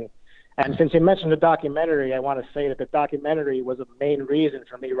kind of thing. And since you mentioned the documentary, I want to say that the documentary was a main reason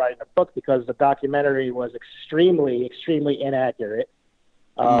for me writing the book, because the documentary was extremely, extremely inaccurate.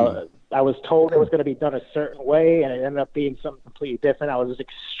 I was told it was going to be done a certain way, and it ended up being something completely different. I was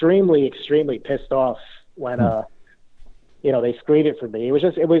extremely, extremely pissed off when, they screened it for me.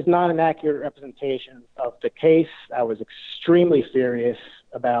 It was not an accurate representation of the case. I was extremely furious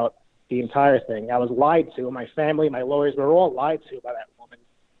about the entire thing. I was lied to. My family, my lawyers were all lied to by that woman.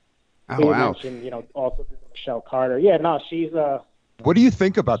 Oh, wow. Mentioned, also Michelle Carter. Yeah, no, she's What do you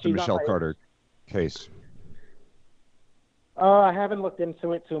think about the Michelle Carter case? I haven't looked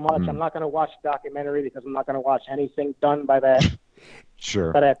into it too much. I'm not going to watch the documentary because I'm not going to watch anything done by that.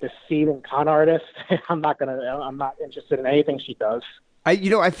 Sure. By that deceiving con artist. I'm not interested in anything she does.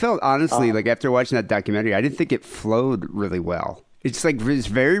 I felt honestly like after watching that documentary, I didn't think it flowed really well. It's like it's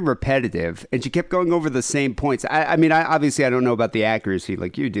very repetitive, and she kept going over the same points. I mean, obviously I don't know about the accuracy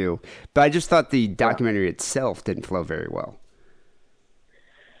like you do, but I just thought the documentary itself didn't flow very well.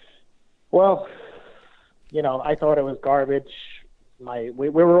 Well, I thought it was garbage. We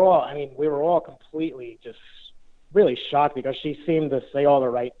were all completely just really shocked because she seemed to say all the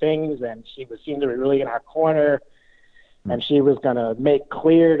right things, and she seemed to be really in our corner. And she was going to make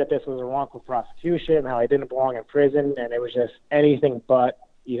clear that this was a wrongful prosecution, how I didn't belong in prison, and it was just anything but.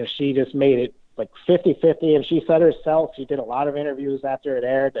 She just made it like 50-50, and she said herself, she did a lot of interviews after it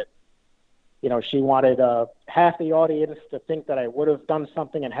aired, that, she wanted half the audience to think that I would have done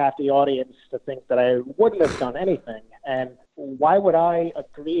something and half the audience to think that I wouldn't have done anything. And why would I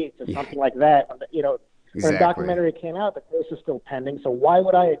agree to something like that? When the documentary came out, the case is still pending, so why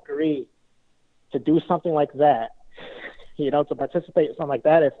would I agree to do something like that? To participate in something like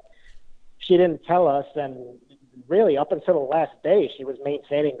that if she didn't tell us. And really up until the last day, she was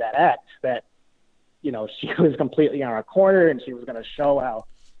maintaining that act that, she was completely on our corner and she was going to show how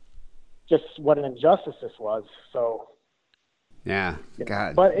just what an injustice this was. So, yeah,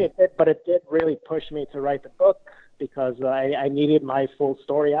 God. But it did really push me to write the book because I needed my full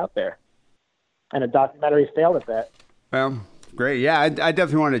story out there. And a documentary failed at that. Well, great. Yeah, I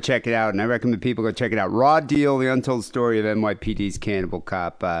definitely want to check it out, and I recommend people go check it out. Raw Deal: The Untold Story of NYPD's Cannibal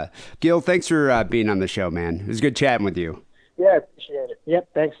Cop. Gil, thanks for being on the show, man. It was good chatting with you. Yeah, I appreciate it. Yep,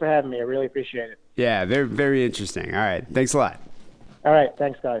 thanks for having me. I really appreciate it. Yeah, very, very interesting. All right, thanks a lot. All right,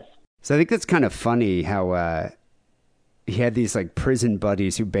 thanks, guys. So I think that's kind of funny how he had these like prison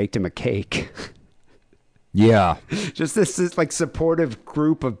buddies who baked him a cake. Yeah. Just this like supportive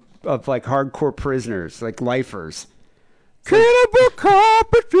group of like hardcore prisoners, like lifers. Cannibal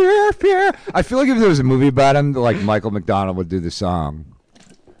Cop, fear. I feel like if there was a movie about him, like Michael McDonald would do the song.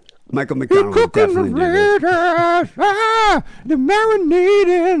 Michael McDonald would definitely do that. The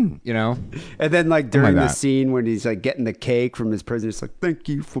marinating, And then like during the scene when he's like getting the cake from his prison, it's like, thank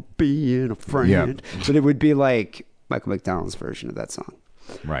you for being a friend. Yep. But it would be like Michael McDonald's version of that song.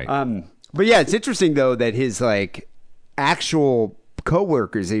 Right. But yeah, it's interesting though that his like actual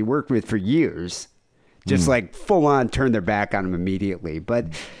coworkers he worked with for years just like full on turn their back on him immediately. But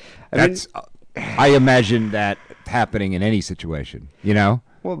I imagine that happening in any situation, you know?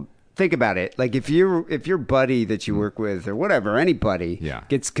 Well, think about it. Like if your buddy that you work with or whatever, anybody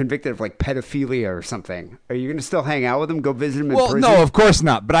gets convicted of like pedophilia or something, are you going to still hang out with them, go visit them in prison? Well, no, of course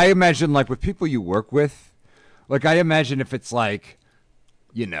not. But I imagine like with people you work with, like I imagine if it's like,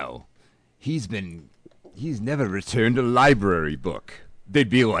 you know, he's never returned a library book. They'd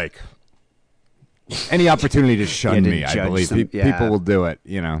be like, any opportunity to shun me, I believe. People will do it,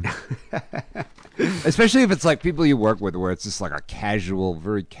 you know. Especially if it's like people you work with where it's just like a casual,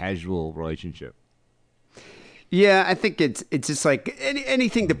 very casual relationship. Yeah, I think it's just like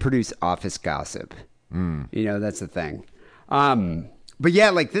anything to produce office gossip. You know, that's the thing. But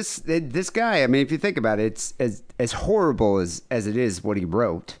yeah, like this guy, I mean, if you think about it, it's as horrible as it is what he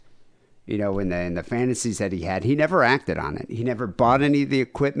wrote. You know, in the fantasies that he had, he never acted on it. He never bought any of the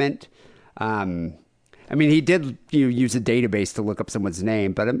equipment. I mean, he did use a database to look up someone's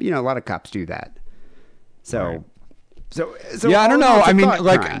name, but you know, a lot of cops do that. So, right. so yeah, I don't know. I mean,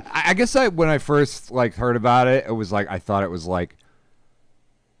 like, crime. I guess when I first like heard about it, it was like I thought it was like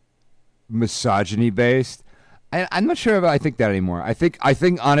misogyny based. I'm not sure if I think that anymore. I think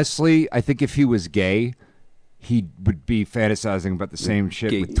honestly, I think if he was gay, he would be fantasizing about the same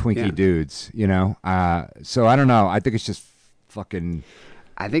shit with twinkie dudes, you know? So I don't know. I think it's just fucking...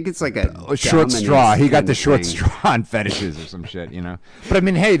 I think it's like a short straw. He got the short straw on fetishes or some shit, you know? But I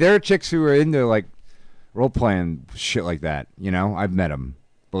mean, hey, there are chicks who are into like role-playing shit like that, you know? I've met them.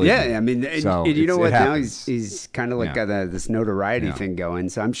 Yeah, I mean, so you know what? Now happens. he's kind of like got this notoriety thing going.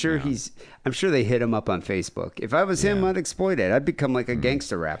 So I'm sure I'm sure they hit him up on Facebook. If I was him, I'd exploit it. I'd become like a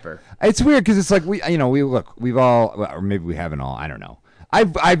gangster rapper. It's weird because it's like we've all, or maybe we haven't all. I don't know.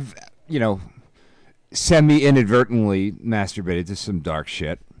 I've semi-inadvertently masturbated to some dark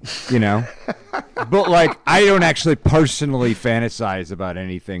shit, you know? But like I don't actually personally fantasize about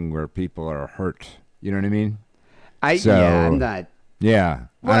anything where people are hurt. You know what I mean? I'm not. Yeah.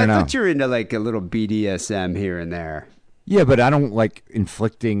 Well, I don't know. thought you were into like a little BDSM here and there. Yeah, but I don't like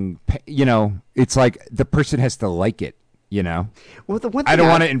inflicting, you know, it's like the person has to like it, you know? Well, the one thing I don't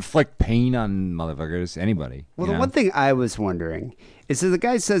want to inflict pain on motherfuckers, anybody. Well, the one thing I was wondering is so the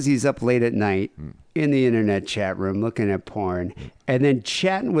guy says he's up late at night in the internet chat room looking at porn and then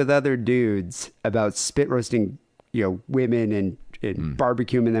chatting with other dudes about spit roasting, you know, women and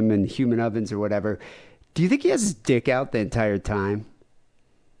barbecuing them in human ovens or whatever. Do you think he has his dick out the entire time?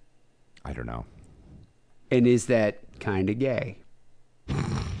 I don't know. And is that kind of gay?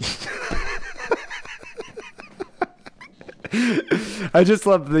 I just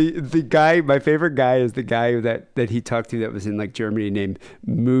love the guy. My favorite guy is the guy that he talked to that was in like Germany named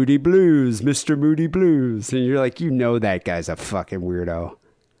Moody Blues, Mr. Moody Blues. And you're like, you know that guy's a fucking weirdo.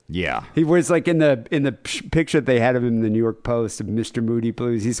 Yeah. He was like in the picture they had of him in the New York Post of Mr. Moody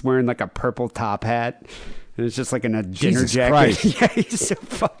Blues. He's wearing like a purple top hat. And it's just like in a dinner Jesus jacket. Christ. Yeah, he's so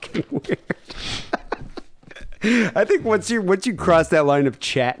fucking weird. I think once you cross that line of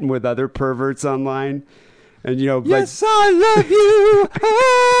chatting with other perverts online, and you know, yes, I love you.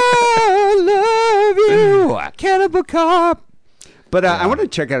 I love you. Cannibal Cop. But I want to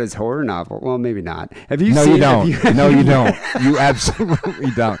check out his horror novel. Well, maybe not. Have you No, seen you don't. it? No, you don't. You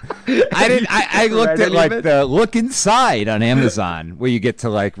absolutely don't. I didn't. I looked at like the Look Inside on Amazon, where you get to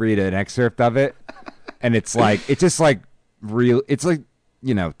like read an excerpt of it, and it's just like real. It's like,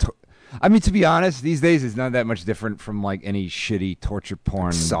 you know. I mean, to be honest, these days it's not that much different from like any shitty torture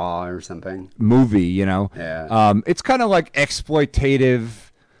porn Saw or something movie, you know. Yeah. It's kind of like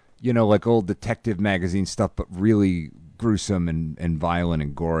exploitative, you know, like old detective magazine stuff, but really gruesome and violent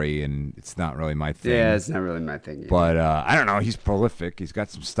and gory, and it's not really my thing. Yeah, it's not really my thing either. But I don't know. He's prolific. He's got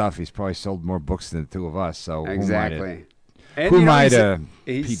some stuff. He's probably sold more books than the two of us. So exactly. Who am I to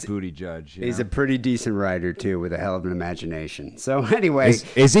Pete Buttigieg? He's a pretty decent writer too, with a hell of an imagination. So anyway,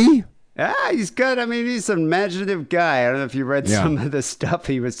 is he? He's good. I mean, he's an imaginative guy. I don't know if you read some of the stuff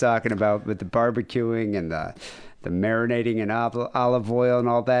he was talking about with the barbecuing and the marinating in olive oil and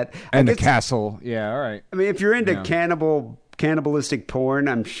all that. And the castle. Yeah, all right. I mean, if you're into cannibalistic porn,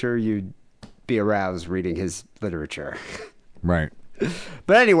 I'm sure you'd be aroused reading his literature. Right.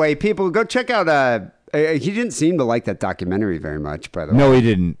 But anyway, people, go check out... he didn't seem to like that documentary very much, by the way. No, he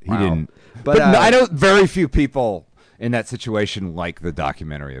didn't. He didn't. But I know very few people in that situation like the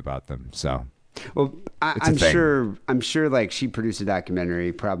documentary about them. So, well, I'm sure like she produced a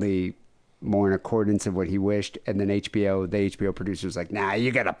documentary probably more in accordance of what he wished, and then the HBO producer was like, nah,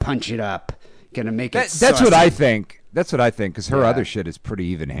 you gotta punch it up, gonna make it that's what I think because her other shit is pretty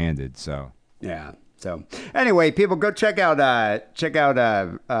even-handed. So yeah. So anyway, people, go check out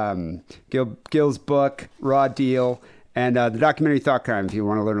Gil's book, Raw Deal, And the documentary Thought Crime, if you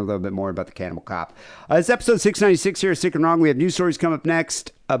want to learn a little bit more about the Cannibal Cop. It's episode 696 here, Sick and Wrong. We have news stories come up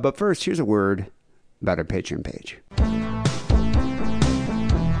next. But first, here's a word about our Patreon page.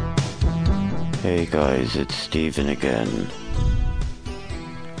 Hey guys, it's Steven again.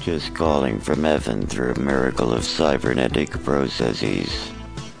 Just calling from heaven through a miracle of cybernetic processes.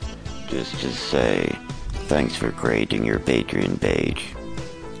 Just to say, thanks for creating your Patreon page.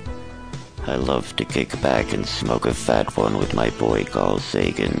 I love to kick back and smoke a fat one with my boy Carl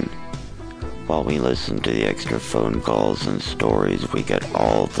Sagan, while we listen to the extra phone calls and stories we get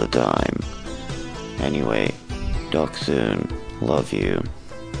all the time. Anyway, talk soon. Love you.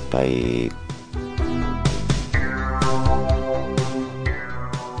 Bye.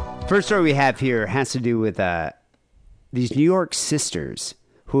 First story we have here has to do with these New York sisters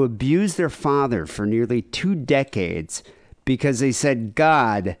who abused their father for nearly 2 decades because they said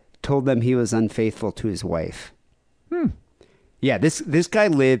God told them he was unfaithful to his wife. Yeah, this guy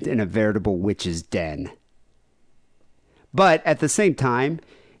lived in a veritable witch's den. But at the same time,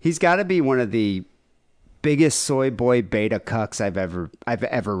 he's got to be one of the biggest soy boy beta cucks I've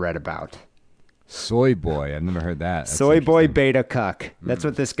ever read about. Soy boy. I've never heard that. That's soy boy beta cuck. That's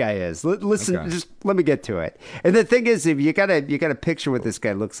what this guy is. Listen, Okay. Just let me get to it. And the thing is, if you gotta picture what this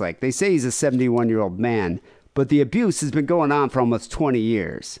guy looks like. They say he's a 71-year-old man, but the abuse has been going on for almost 20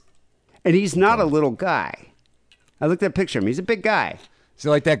 years. And he's not a little guy. I looked at a picture of him. He's a big guy. So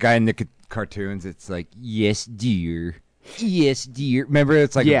like that guy in the cartoons, it's like, yes, dear. Yes, dear. Remember,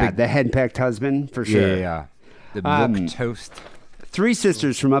 it's like a big... the henpecked husband, for sure. Yeah. The milk toast. 3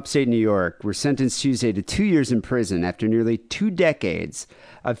 sisters from upstate New York were sentenced Tuesday to 2 years in prison after nearly 2 decades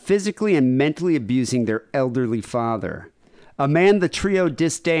of physically and mentally abusing their elderly father. A man the trio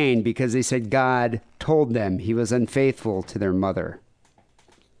disdained because they said God told them he was unfaithful to their mother.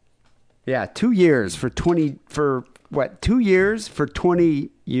 Yeah, 2 years for 20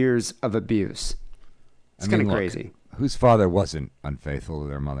 years of abuse. It's kind of crazy. Whose father wasn't unfaithful to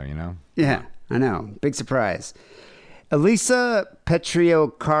their mother, you know? Yeah, I know. Big surprise. Elisa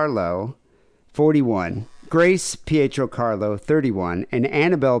Pietro-Carlo, 41, Grace Pietro-Carlo, 31, and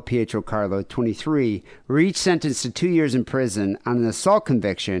Annabelle Pietro-Carlo, 23, were each sentenced to 2 years in prison on an assault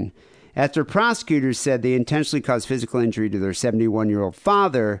conviction after prosecutors said they intentionally caused physical injury to their 71-year-old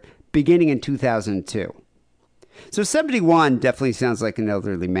father beginning in 2002. So 71 definitely sounds like an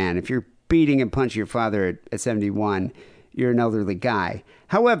elderly man. If you're beating and punching your father at 71, you're an elderly guy.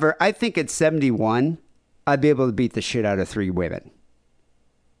 However, I think at 71, I'd be able to beat the shit out of 3 women.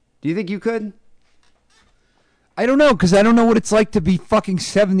 Do you think you could? I don't know, because I don't know what it's like to be fucking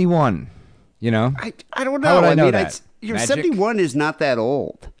 71, you know? I don't know. How would I know that? Your Magic? 71 is not that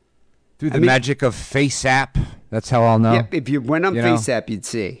old. Through the magic of FaceApp, that's how I'll know. Yeah, if you went on FaceApp, you'd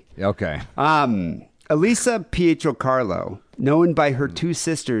see. Okay. Elisa Pietro-Carlo, known by her 2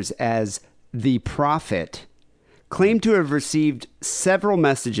 sisters as the Prophet, claimed to have received several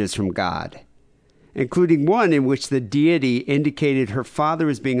messages from God, including one in which the deity indicated her father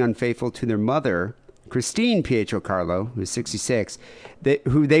was being unfaithful to their mother, Christine Pietro-Carlo, who's 66,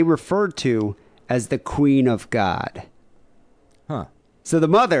 who they referred to as the Queen of God. Huh. So the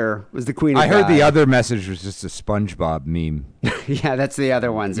mother was the Queen of God. I heard the other message was just a SpongeBob meme. Yeah, that's the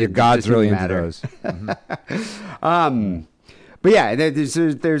other ones. Yeah, God's really into those. But yeah, there's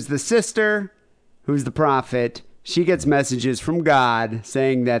the sister who's the prophet. She gets messages from God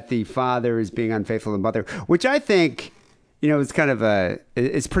saying that the father is being unfaithful to the mother, which I think, is kind of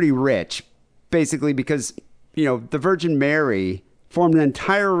it's pretty rich, basically because, the Virgin Mary formed an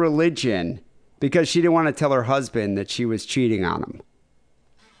entire religion because she didn't want to tell her husband that she was cheating on him.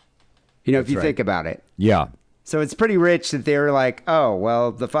 If you think about it. Yeah. So it's pretty rich that they were like, oh,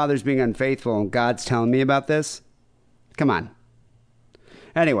 well, the father's being unfaithful and God's telling me about this. Come on.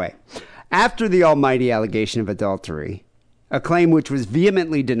 Anyway, after the almighty allegation of adultery, a claim which was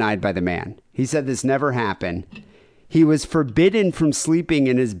vehemently denied by the man, he said this never happened. He was forbidden from sleeping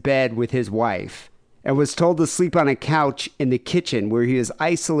in his bed with his wife and was told to sleep on a couch in the kitchen where he was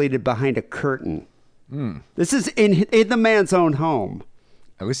isolated behind a curtain. This is in the man's own home.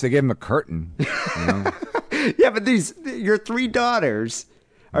 At least they gave him a curtain. Yeah, but your 3 daughters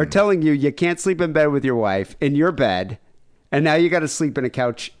are telling you can't sleep in bed with your wife in your bed, and now you got to sleep in a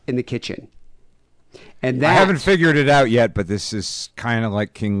couch in the kitchen. And I haven't figured it out yet, but this is kind of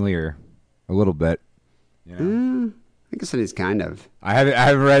like King Lear, a little bit. I guess it is kind of. I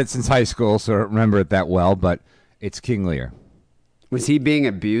haven't read it since high school, so I don't remember it that well, but it's King Lear. Was he being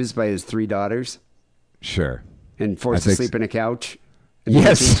abused by his 3 daughters? Sure. And forced to sleep in a couch?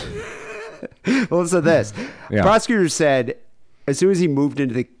 Yes. Well, so this. Prosecutors said as soon as he moved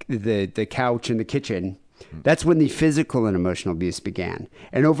into the couch in the kitchen, That's when the physical and emotional abuse began.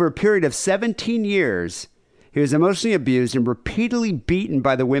 And over a period of 17 years, he was emotionally abused and repeatedly beaten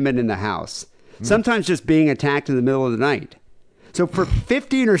by the women in the house, sometimes just being attacked in the middle of the night. So for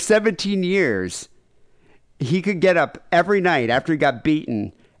 15 or 17 years, he could get up every night after he got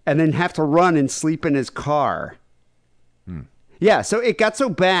beaten and then have to run and sleep in his car. Yeah, so it got so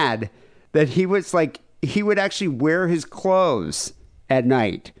bad that he would actually wear his clothes at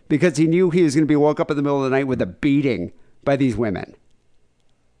night because he knew he was going to be woke up in the middle of the night with a beating by these women.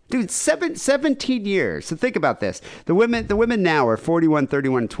 Dude, 17 years. So think about this. The women now are 41,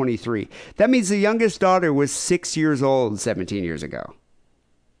 31, 23. That means the youngest daughter was 6 years old 17 years ago.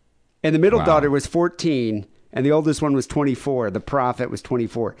 And the middle daughter was 14, and the oldest one was 24. The prophet was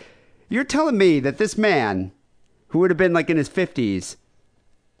 24. You're telling me that this man, who would have been like in his 50s,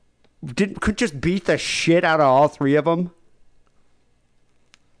 could just beat the shit out of all three of them?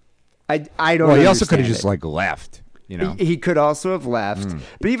 I don't know. Well, he also could have just like left. You know? He could also have left.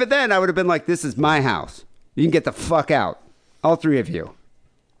 But even then, I would have been like, this is my house. You can get the fuck out. All three of you.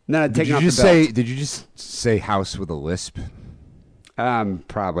 And then I'd take off the belt. Did you just say house with a lisp?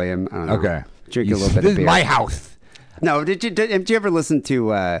 Probably. I don't know. Okay. Drink a little bit of This beer. is my house. No, did you ever listen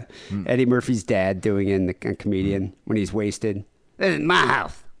to Eddie Murphy's dad doing it in The Comedian when he's wasted? This is my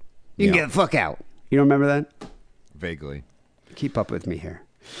house. You can get the fuck out. You don't remember that? Vaguely. Keep up with me here.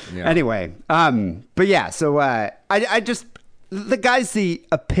 Yeah. Anyway, but yeah, so I just, the guy's the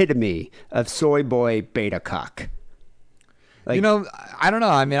epitome of soy boy beta cock. Like, you know, I don't know.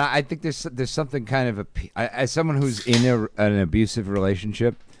 I mean, I think there's something kind of as someone who's in an abusive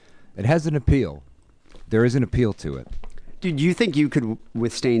relationship, it has an appeal. There is an appeal to it. Dude, you think you could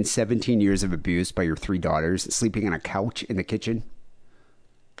withstand 17 years of abuse by your three daughters sleeping on a couch in the kitchen?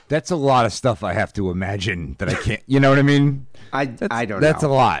 That's a lot of stuff I have to imagine that I can't. You know what I mean? I don't know. That's a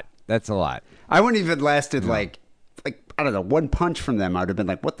lot. That's a lot. I wouldn't even lasted like I don't know, one punch from them. I would have been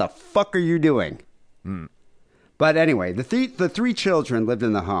like, "What the fuck are you doing?" But anyway, the three children lived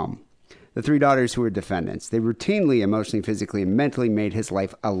in the home. The three daughters who were defendants. They routinely, emotionally, physically, and mentally made his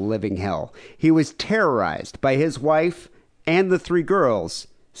life a living hell. He was terrorized by his wife and the three girls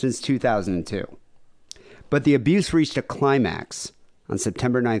since 2002. But the abuse reached a climax on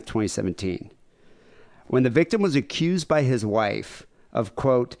September 9th, 2017, when the victim was accused by his wife of,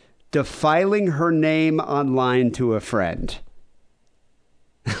 quote, defiling her name online to a friend.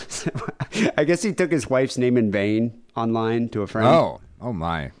 I guess he took his wife's name in vain online to a friend. Oh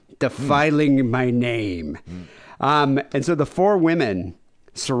my. Defiling my name. And so the four women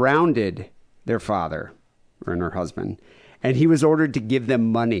surrounded their father and her husband, and he was ordered to give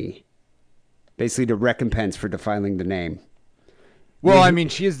them money, basically to recompense for defiling the name. Well, I mean,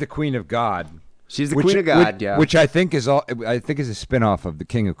 she is the Queen of God. She's the Queen of God, yeah. Which I think is a spinoff of the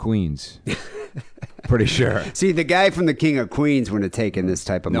King of Queens. Pretty sure. See, the guy from the King of Queens wouldn't have taken this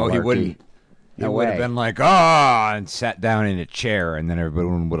type of malarkey. No, he wouldn't. No he way. would have been like, and sat down in a chair, and then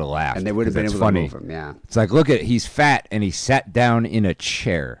everyone would have laughed. And they would have been able to move him, yeah. It's like, look at, he's fat, and he sat down in a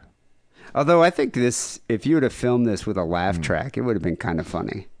chair. Although I think this, if you would have filmed this with a laugh track, it would have been kind of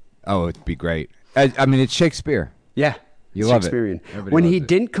funny. Oh, it'd be great. I mean, it's Shakespeare. Yeah. You love it. Shakespearean. Everybody When loves he it.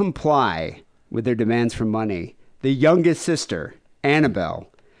 didn't comply with their demands for money, the youngest sister,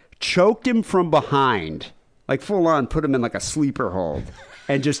 Annabelle, choked him from behind, like full on put him in like a sleeper hold,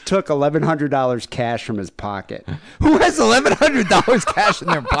 and just took $1,100 cash from his pocket. Who has $1,100 cash in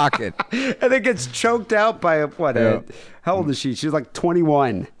their pocket? And it gets choked out by how old is she? She's like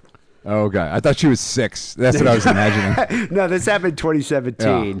 21. Oh, okay. I thought she was 6. That's what I was imagining. No, this happened in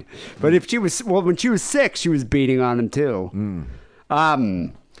 2017. Yeah. But if she was, when she was 6, she was beating on him too.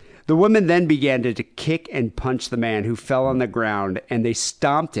 The woman then began to kick and punch the man, who fell on the ground, and they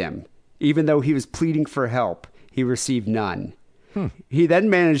stomped him. Even though he was pleading for help, he received none. He then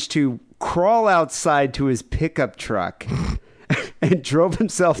managed to crawl outside to his pickup truck and drove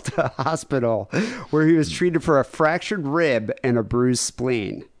himself to a hospital, where he was treated for a fractured rib and a bruised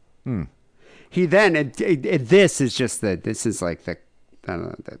spleen. He then, and this is like the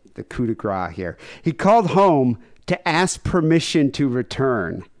coup de grace here. He called home to ask permission to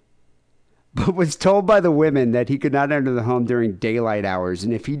return, but was told by the women that he could not enter the home during daylight hours,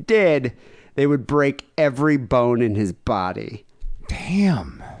 and if he did, they would break every bone in his body.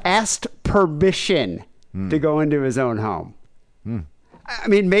 Damn. Asked permission to go into his own home. I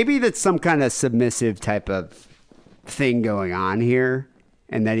mean, maybe that's some kind of submissive type of thing going on here,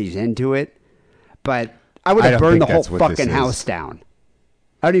 and that he's into it. But I would have burned the whole fucking house down.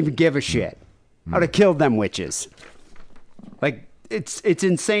 I don't even give a shit. I would have killed them witches. Like, it's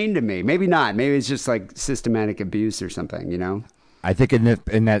insane to me. Maybe not. Maybe it's just like systematic abuse or something, you know? I think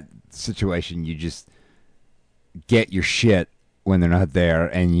in that situation, you just get your shit when they're not there,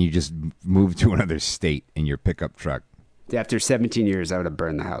 and you just move to another state in your pickup truck. After 17 years, I would have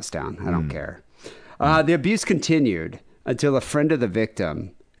burned the house down. I don't care. The abuse continued until a friend of the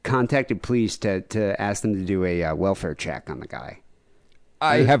victim contacted police to ask them to do a welfare check on the guy.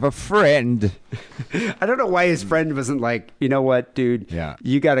 I have a friend. I don't know why his friend wasn't like, you know what, dude? Yeah.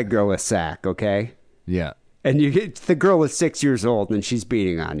 You got to grow a sack, okay? Yeah. And the girl is 6 years old and she's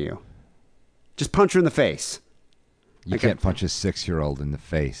beating on you. Just punch her in the face. You can't punch a 6-year-old in the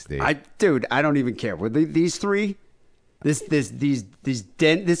face, dude. Dude, I don't even care. Were these three? This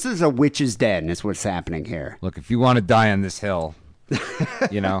is a witch's den. Is what's happening here. Look, if you want to die on this hill,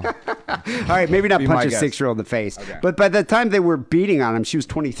 you know. All right, maybe not punch a guess. 6-year-old in the face. Okay. But by the time they were beating on him, she was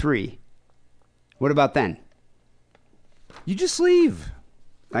 23. What about then? You just leave.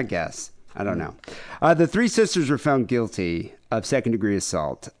 I guess. I don't know. The three sisters were found guilty of second-degree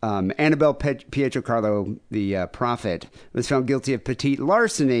assault. Annabelle Pietrocarlo, the prophet, was found guilty of petite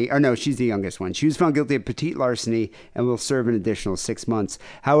larceny. Or no, she's the youngest one. She was found guilty of petite larceny and will serve an additional 6 months.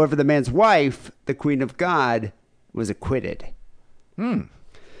 However, the man's wife, the Queen of God, was acquitted.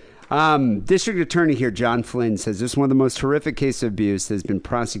 District Attorney here, John Flynn, says this is one of the most horrific cases of abuse that has been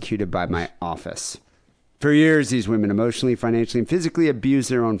prosecuted by my office. For years, these women emotionally, financially, and physically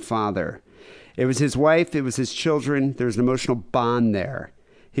abused their own father. It was his wife. It was his children. There was an emotional bond there.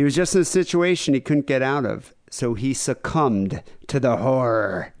 He was just in a situation he couldn't get out of, so he succumbed to the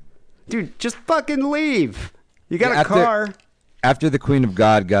horror. Dude, just fucking leave. You got a car. After the Queen of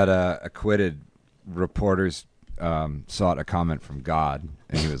God got acquitted, reporters sought a comment from God,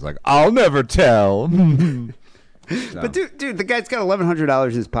 and he was like, "I'll never tell." So. But dude, the guy's got $1,100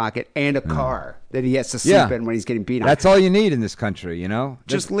 in his pocket and a car that he has to sleep in when he's getting beat on. That's all you need in this country, you know?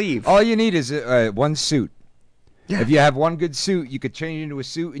 Just leave. All you need is one suit. Yeah. If you have one good suit, you could change into a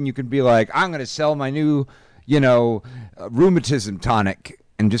suit and you could be like, I'm going to sell my new, rheumatism tonic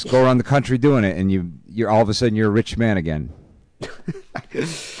and just go around the country doing it. And you're all of a sudden, you're a rich man again.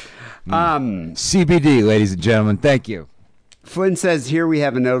 CBD, ladies and gentlemen. Thank you. Flynn says here we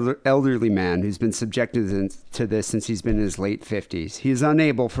have an elderly man who's been subjected to this since he's been in his late 50s. He is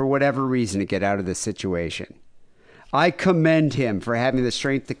unable, for whatever reason, to get out of this situation. I commend him for having the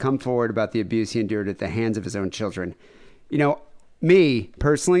strength to come forward about the abuse he endured at the hands of his own children. You know, me,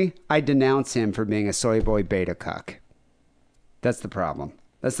 personally, I denounce him for being a soy boy beta cuck. That's the problem.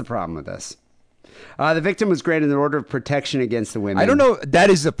 That's the problem with this. The victim was granted an order of protection against the women. I don't know. That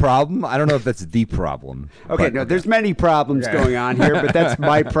is a problem. I don't know if that's the problem. Okay, there's many problems going on here, but that's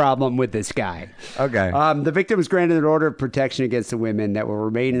my problem with this guy. Okay. The victim was granted an order of protection against the women that will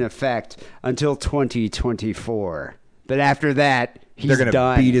remain in effect until 2024. But after that, he's They're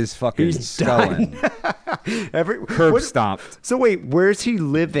done. Beat his fucking skull in. Curb stomped. So wait, where's he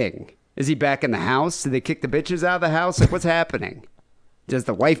living? Is he back in the house? Did they kick the bitches out of the house? Like, what's happening? Does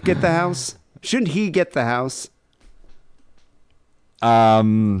the wife get the house? Shouldn't he get the house? I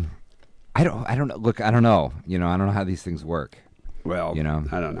don't know. Look, I don't know. I don't know how these things work. Well,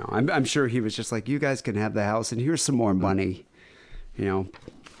 I don't know. I'm sure he was just like, you guys can have the house, and here's some more money.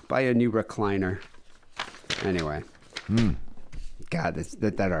 Buy a new recliner. Anyway. God,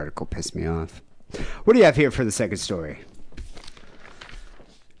 that article pissed me off. What do you have here for the second story?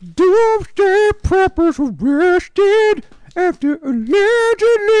 Doomsday preppers arrested after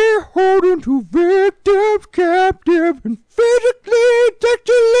allegedly holding two victims captive and physically,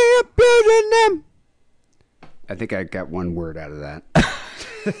 sexually abusing them. I think I got one word out of that.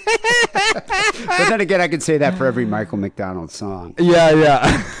 But then again, I could say that for every Michael McDonald song.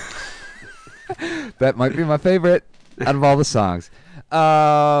 Yeah. That might be my favorite out of all the songs.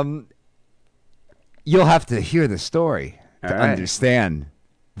 You'll have to hear the story to understand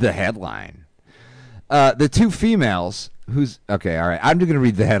the headline. The two females okay, all right. I'm just going to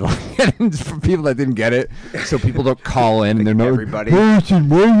read the headline for people that didn't get it, so people don't call in and they're everybody. All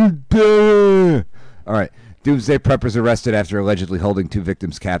right. Doomsday preppers arrested after allegedly holding two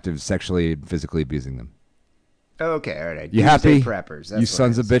victims captive, sexually and physically abusing them. Okay, all right. You Doomsday happy? Preppers. That's You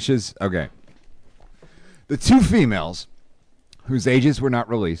sons of bitches? Okay. The two females, whose ages were not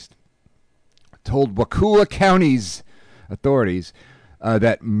released, told Wakulla County's authorities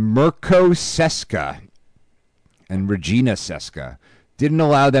that Mirko Seska and Regina Seska didn't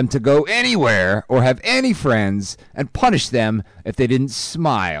allow them to go anywhere or have any friends and punish them if they didn't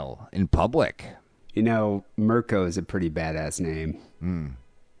smile in public. Mirko is a pretty badass name.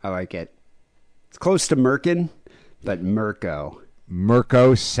 I like it. It's close to Merkin, but Mirko.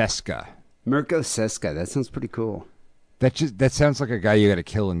 Mirko Seska. Mirko Seska. That sounds pretty cool. That sounds like a guy you got to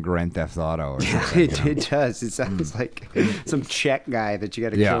kill in Grand Theft Auto or something. It does. It sounds like some Czech guy that you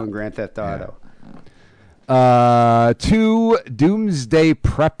got to kill in Grand Theft Auto. Two doomsday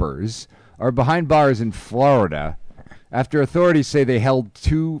preppers are behind bars in Florida after authorities say they held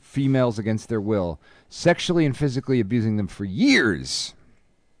two females against their will, sexually and physically abusing them for years.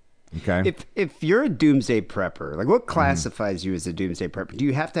 Okay. If you're a doomsday prepper, like what classifies you as a doomsday prepper? Do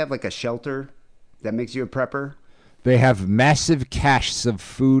you have to have like a shelter that makes you a prepper? They have massive caches of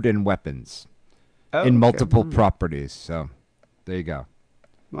food and weapons in multiple properties. So there you go.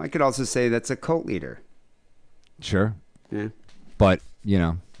 Well, I could also say that's a cult leader. Sure. Yeah. But,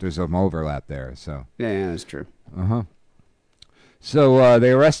 there's some overlap there. So Yeah, that's true. Uh-huh. So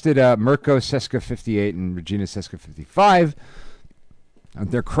they arrested Mirko Seska, 58, and Regina Seska, 55, at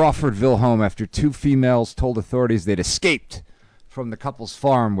their Crawfordville home after two females told authorities they'd escaped from the couple's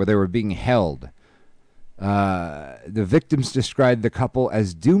farm where they were being held. The victims described the couple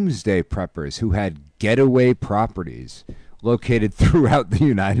as doomsday preppers who had getaway properties located throughout the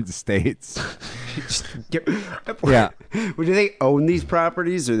United States. Yeah. Well, do they own these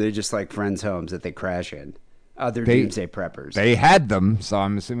properties, or are they just like friends' homes that they crash in? They're doomsday preppers. They had them, so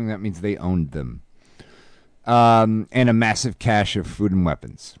I'm assuming that means they owned them. And a massive cache of food and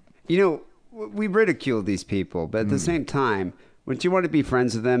weapons. We ridicule these people, but at the same time, wouldn't you want to be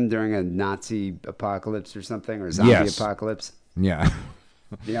friends with them during a Nazi apocalypse or something, or zombie apocalypse? Yeah.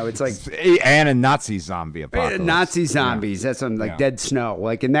 It's like... And a Nazi zombie apocalypse. Nazi zombies. That's something like dead snow.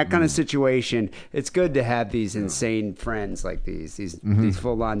 Like in that kind of situation, it's good to have these insane friends like these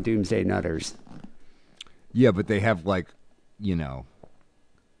full-on doomsday nutters. Yeah, but they have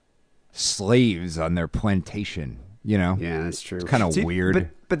slaves on their plantation, Yeah, that's true. It's kind of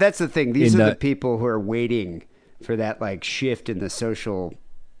weird. But that's the thing. These are the people who are waiting for that shift in the social,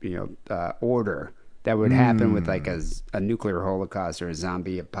 order that would happen with a nuclear holocaust or a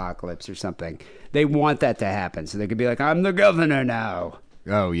zombie apocalypse or something. They want that to happen so they could be like, I'm the governor now.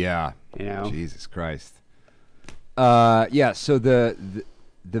 Oh yeah. Jesus Christ. So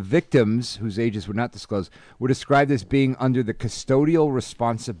the victims, whose ages were not disclosed, were described as being under the custodial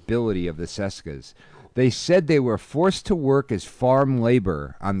responsibility of the Seskas. They said they were forced to work as farm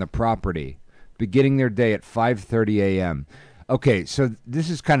labor on the property, beginning their day at 5:30 a.m. Okay, so this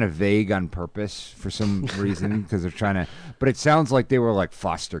is kind of vague on purpose for some reason because they're trying to... But it sounds like they were like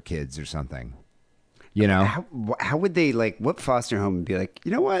foster kids or something. How would they, what foster home would be like,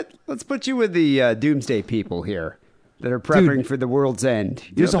 you know what? Let's put you with the doomsday people here that are prepping for the world's end.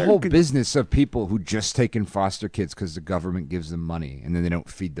 There's a whole business of people who just take in foster kids because the government gives them money and then they don't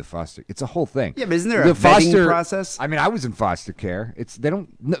feed the foster. It's a whole thing. Yeah, but isn't there a vetting process? I mean, I was in foster care. They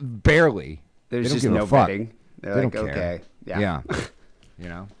don't barely. There's they just don't give no a fuck. vetting. They're they like, don't care. Okay, yeah.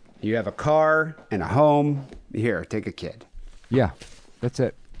 You have a car and a home. Here, take a kid. Yeah, that's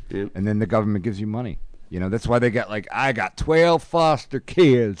it. Yeah. And then the government gives you money. That's why they got I got 12 foster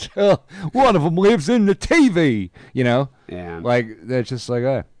kids. One of them lives in the TV. Yeah. That's just like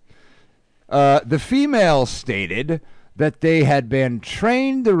that. The female stated that they had been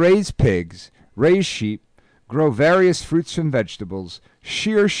trained to raise pigs, raise sheep, grow various fruits and vegetables,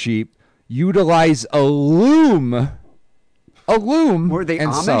 shear sheep, utilize a loom. Were they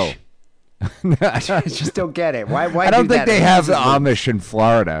and Amish? I just don't get it. Why I don't think they have the Amish in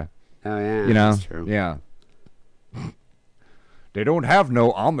Florida. Oh, yeah. That's true. Yeah. They don't have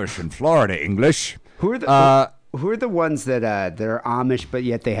no Amish in Florida, English. Who are the ones that are Amish, but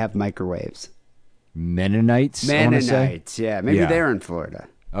yet they have microwaves? Mennonites? Mennonites, yeah. Maybe they're in Florida.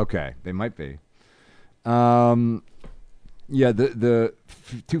 Okay, they might be. The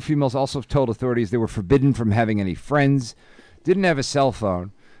two females also told authorities they were forbidden from having any friends, didn't have a cell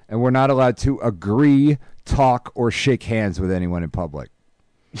phone, and were not allowed to agree, talk, or shake hands with anyone in public.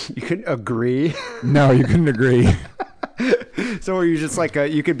 You couldn't agree? No, you couldn't agree. So are you just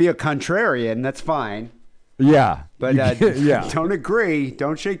you could be a contrarian, that's fine. Yeah. But don't agree.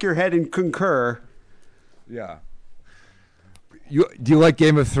 Don't shake your head and concur. Yeah. Do you like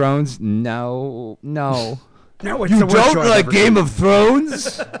Game of Thrones? No. No, it's you don't like Game of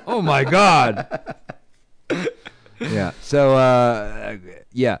Thrones? Oh my God. Yeah. So,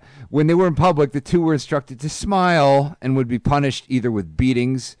 when they were in public, the two were instructed to smile and would be punished either with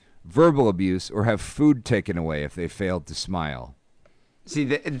beatings, verbal abuse, or have food taken away if they failed to smile. See,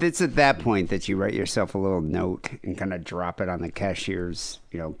 it's at that point that you write yourself a little note and kind of drop it on the cashier's,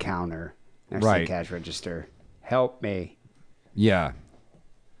 counter next to the cash register. Help me. Yeah.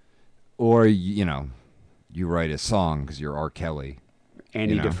 Or, you write a song because you're R. Kelly.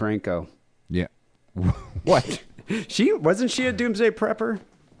 Annie DeFranco. Yeah. What? Wasn't she a doomsday prepper?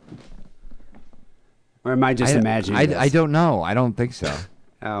 Or am I just imagining this? I don't know. I don't think so.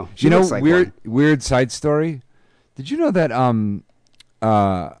 Oh, she looks like weird side story. Did you know that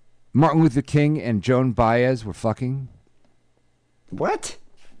Martin Luther King and Joan Baez were fucking. What?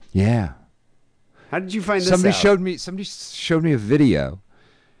 Yeah. How did you find this Somebody out? Somebody showed me a video.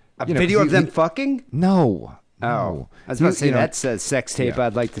 A video of them fucking? No. Oh, No. I was about to say that's a sex tape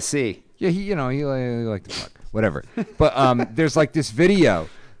I'd like to see. Yeah, he liked to fuck, whatever. But there's like this video.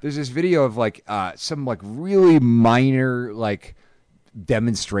 There's this video of like some like really minor like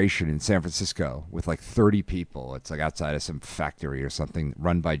demonstration in San Francisco with like 30 people. It's like outside of some factory or something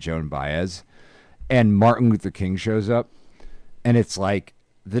run by Joan Baez, and Martin Luther King shows up, and it's like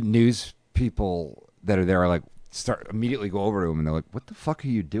the news people that are there are like start immediately go over to him and they're like, "What the fuck are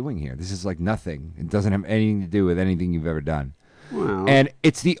you doing here? This is like nothing. It doesn't have anything to do with anything you've ever done." Wow. And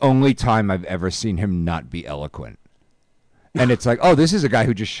it's the only time I've ever seen him not be eloquent. And it's like, oh, this is a guy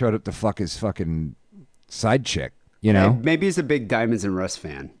who just showed up to fuck his fucking side chick, you know? Maybe he's a big Diamonds and Rust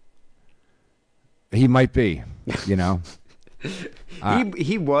fan. He might be, you know?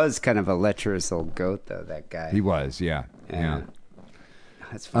 He was kind of a lecherous old goat, though, that guy. He was, yeah.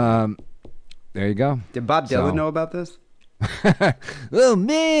 That's funny. There you go. Did Bob Dylan know about this? Oh,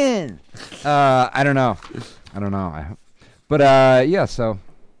 man. I don't know. But, yeah, so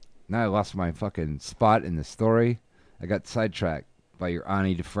now I lost my fucking spot in the story. I got sidetracked by your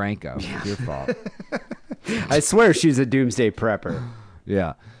Ani DeFranco. It's your fault. I swear she's a doomsday prepper.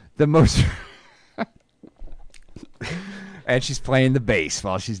 Yeah. The most... and she's playing the bass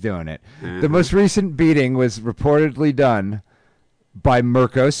while she's doing it. The most recent beating was reportedly done by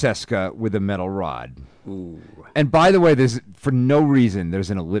Mirko Seska with a metal rod. Ooh. And by the way, there's for no reason there's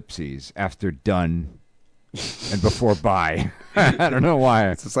an ellipses after done and before by. I don't know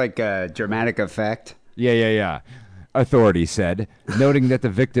why. It's like a dramatic effect. Yeah. Authorities said, noting that the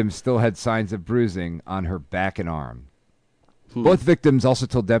victim still had signs of bruising on her back and arm. Both victims also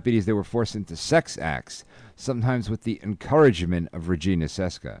told deputies they were forced into sex acts, sometimes with the encouragement of Regina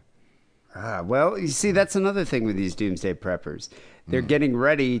Seska. Well, you see, that's another thing with these doomsday preppers. They're getting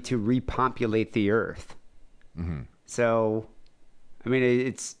ready to repopulate the earth. Mm-hmm. So, I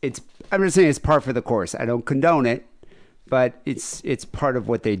mean, I'm just saying it's par for the course. I don't condone it, but it's part of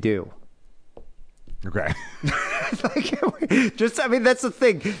what they do. Okay. That's the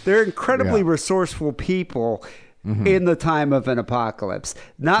thing. They're incredibly resourceful people in the time of an apocalypse.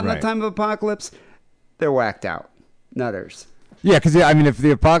 Not in the time of apocalypse, they're whacked out. Nutters. Yeah, because, if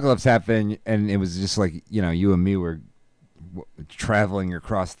the apocalypse happened and it was just like, you and me were traveling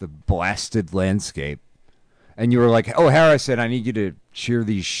across the blasted landscape, and you were like, oh, Harrison, I need you to shear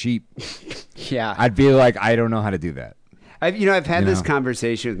these sheep. Yeah. I'd be like, I don't know how to do that. I've had this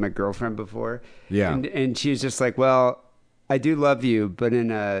conversation with my girlfriend before. Yeah. And she's just like, well, I do love you, but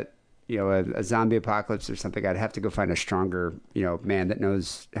in a zombie apocalypse or something, I'd have to go find a stronger, man that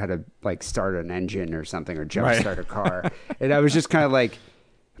knows how to like start an engine or something or jump start a car. And I was just kind of like,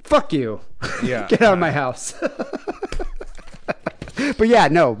 fuck you. Yeah. Get out of my house. But yeah,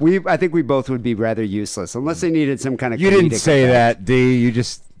 no, I think we both would be rather useless unless they needed some kind of. You didn't say that, D. You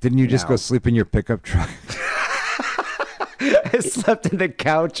just didn't go sleep in your pickup truck? I slept in the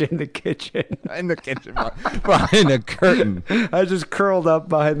couch in the kitchen. In the kitchen, behind a curtain. I just curled up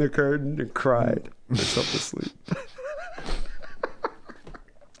behind the curtain and cried myself to sleep.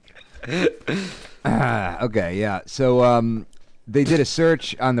 Okay, yeah. So they did a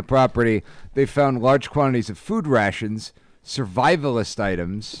search on the property. They found large quantities of food rations, survivalist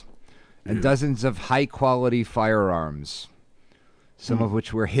items, and dozens of high-quality firearms, some of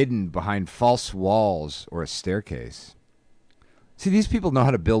which were hidden behind false walls or a staircase. See, these people know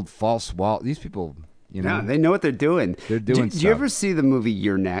how to build false walls. These people, Yeah, they know what they're doing. They're doing Do you ever see the movie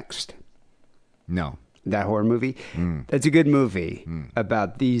You're Next? No. That horror movie? That's a good movie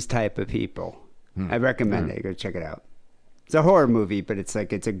about these type of people. I recommend it. Go check it out. It's a horror movie, but it's a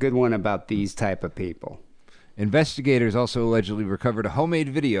good one about these type of people. Investigators also allegedly recovered a homemade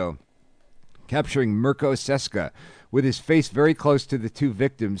video capturing Mirko Seska with his face very close to the two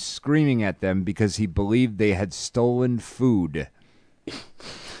victims, screaming at them because he believed they had stolen food.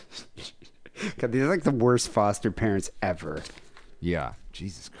 God, these are like the worst foster parents ever. Yeah,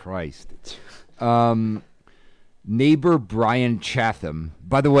 Jesus Christ. Neighbor Brian Chatham,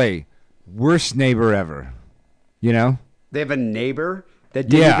 by the way, worst neighbor ever. They have a neighbor that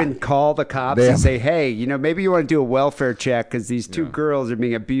didn't even call the cops and say, hey, maybe you want to do a welfare check because these two girls are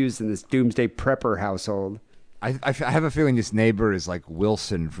being abused in this doomsday prepper household. I have a feeling this neighbor is like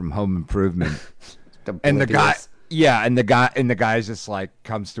Wilson from Home Improvement. And the guy, and the guy's just like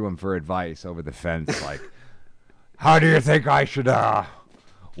comes to him for advice over the fence, like, how do you think I should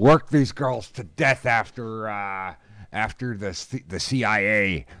work these girls to death after the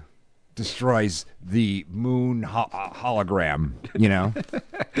CIA? destroys the moon hologram, you know?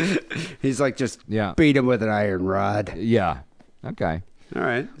 He's like, just Yeah. beat him with an iron rod. Yeah. Okay. All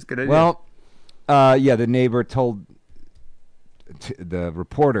right. That's a good idea. Well, yeah, the neighbor told the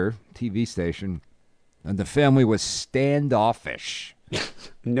reporter, TV station, and the family was standoffish.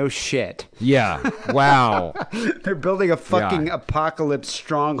 No shit. Yeah. Wow. They're building a fucking apocalypse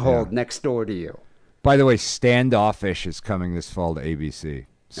stronghold next door to you. By the way, Standoffish is coming this fall to ABC.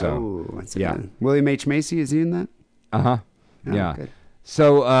 So, that's William H. Macy, is he in that? Uh-huh. Oh, yeah. good.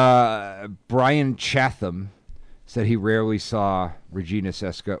 So, Brian Chatham said he rarely saw Regina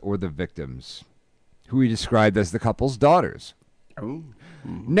Seska or the victims, who he described as the couple's daughters. Oh.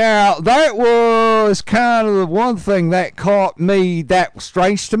 Now, that was kind of the one thing that caught me, that was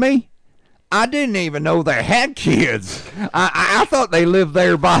strange to me. I didn't even know they had kids. I thought they lived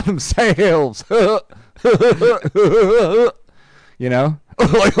there by themselves. You know?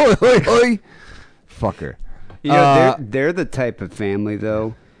 Fucker. You know, they're the type of family,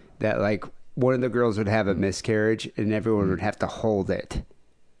 though, that, like, one of the girls would have a miscarriage and everyone would have to hold it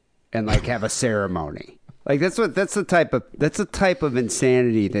and, like, have a ceremony. Like, that's the type of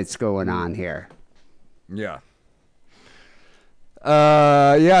insanity that's going on here. Yeah.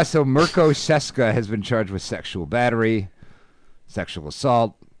 Yeah, so Mirko Seska has been charged with sexual battery, sexual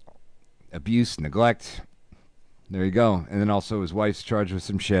assault, abuse, neglect. There you go. And then also his wife's charged with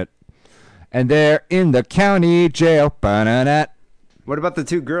some shit. And they're in the county jail. Ba-na-na. What about the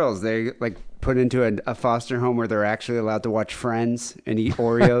two girls? They, like, put into a foster home where they're actually allowed to watch Friends and eat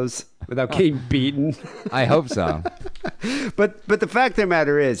Oreos without getting beaten? I hope so. But the fact of the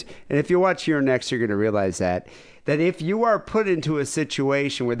matter is, and if you watch Here Next, you're going to realize that if you are put into a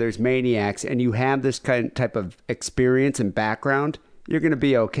situation where there's maniacs and you have this type of experience and background, you're going to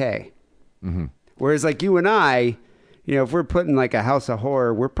be okay. Mm-hmm. Whereas, like, you and I, you know, if we're put in, like, a house of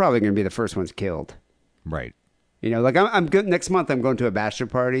horror, we're probably going to be the first ones killed. Right. You know, like, I'm good. Next month, I'm going to a bachelor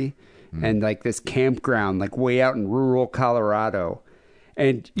party and, like, this campground, like, way out in rural Colorado.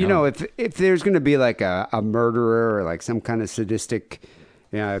 And, you know, if there's going to be, like, a murderer or, like, some kind of sadistic,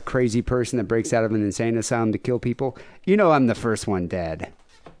 crazy person that breaks out of an insane asylum to kill people, you know, I'm the first one dead.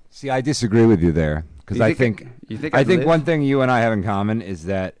 See, I disagree with you there. Because I think one thing you and I have in common is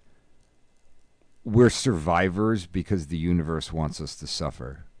that we're survivors because the universe wants us to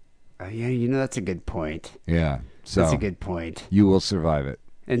suffer. Yeah, you know, that's a good point. Yeah. So that's a good point. You will survive it.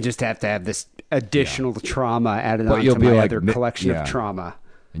 And just have to have this additional trauma added on to my other collection of trauma.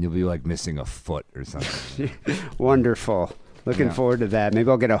 And you'll be like missing a foot or something. Wonderful. Looking forward to that.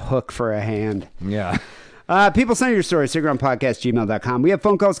 Maybe I'll get a hook for a hand. Yeah. People send your stories, stickaroundpodcast@gmail.com. We have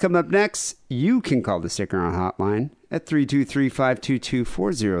phone calls coming up next. You can call the Stick Around hotline at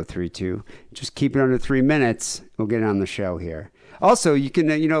 323-522-4032. Just keep it under 3 minutes. We'll get it on the show here. Also, you can,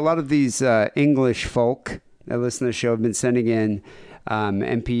 a lot of these English folk that listen to the show have been sending in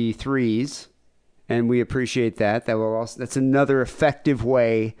MP3s, and we appreciate that. That's another effective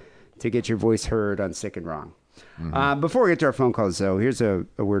way to get your voice heard on Sick and Wrong. Mm-hmm. Before we get to our phone calls, though, here's a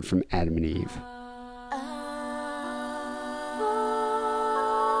word from Adam and Eve.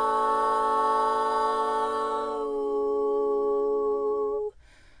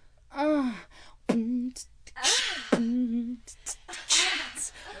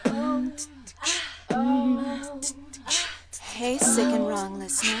 Hey, Sick and Wrong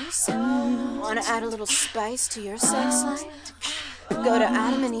listeners. Want to add a little spice to your sex life? Go to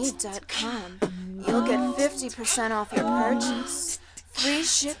adamandeve.com. You'll get 50% off your purchase, free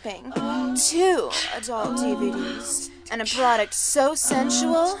shipping, 2 adult DVDs, and a product so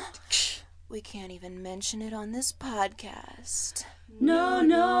sensual, we can't even mention it on this podcast. No.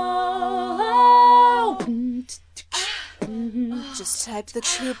 Just type the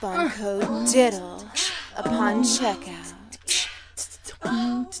coupon code DIDDLE upon checkout.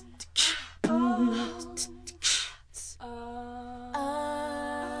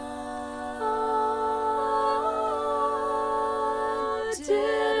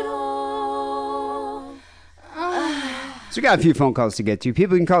 So we got a few phone calls to get to.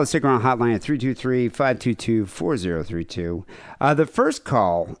 People can call the Stick Around hotline at 323-522-4032. The first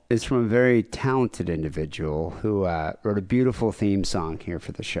call is from a very talented individual who wrote a beautiful theme song here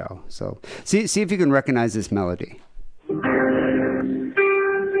for the show. So see if you can recognize this melody. I'm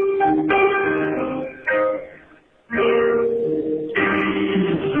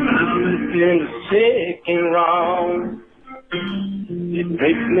listening to Sick and Wrong. It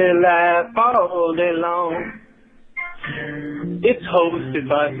makes me laugh all day long. It's hosted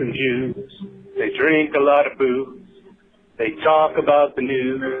by some Jews. They drink a lot of booze. They talk about the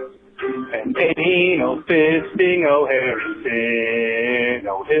news. And ain't no fisting, oh Harrison,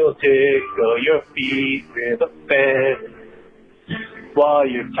 oh he'll tickle your feet with a fed while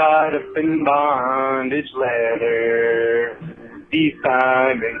you're tied up in bondage leather. Steve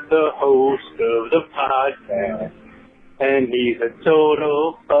Simon's the host of the podcast, and he's a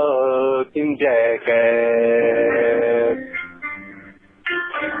total fucking jackass.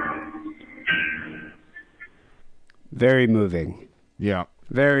 Very moving. Yeah.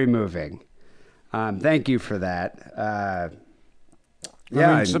 Very moving. Thank you for that.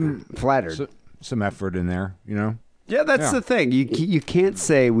 I'm flattered. Some effort in there, you know? Yeah, that's the thing. You can't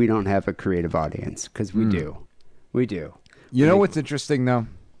say we don't have a creative audience, because we do. We do. You know what's interesting, though?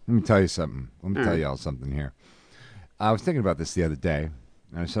 Let me tell you something. Let me tell y'all something here. I was thinking about this the other day,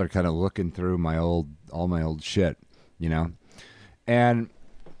 and I started kind of looking through all my old shit, you know? And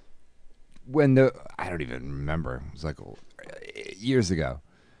when I don't even remember, it was like years ago,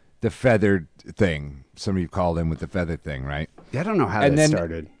 the feathered thing, somebody called in with the feather thing, right? I don't know how that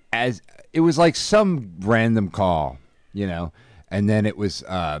started. As it was like some random call, you know, and then it was,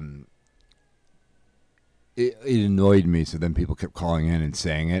 it annoyed me, so then people kept calling in and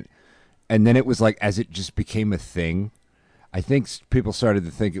saying it. And then it was like, as it just became a thing, I think people started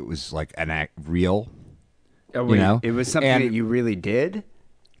to think it was like an act real. Oh, wait, you know? it was something that you really did?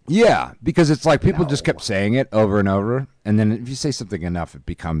 Yeah, because it's like people just kept saying it over and over. And then if you say something enough, it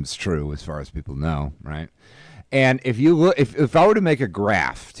becomes true as far as people know, right? And if you look, if I were to make a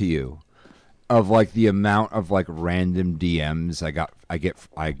graph to you of like the amount of like random DMs I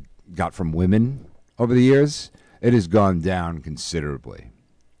got from women over the years, it has gone down considerably.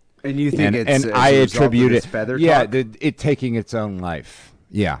 And you think and I attribute it, feather yeah, talk? it taking its own life.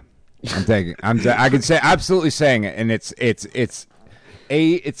 Yeah, I can say absolutely saying it, and it's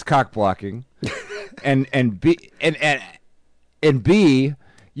cock blocking, and B,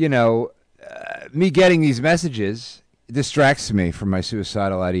 you know, me getting these messages distracts me from my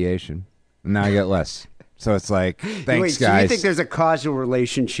suicidal ideation, and now I get less. So it's like, thanks, guys. So you think there's a causal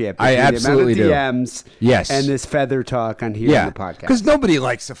relationship between I absolutely the amount of DMs yes. and this feather talk on here on the podcast? Because nobody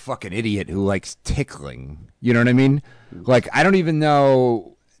likes a fucking idiot who likes tickling. You know what I mean? Like, I don't even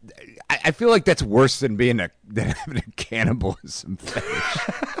know. I feel like that's worse than having a cannibalism fetish.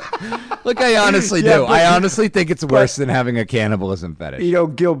 Look, I honestly do. I honestly think it's worse than having a cannibalism fetish. You know,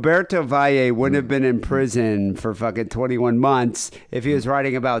 Gilberto Valle wouldn't have been in prison for fucking 21 months if he was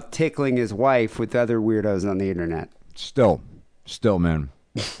writing about tickling his wife with other weirdos on the internet. Still, man.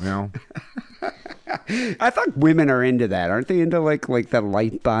 You know? I thought women are into that. Aren't they into like the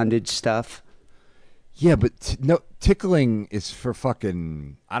light bondage stuff? Yeah, but tickling is for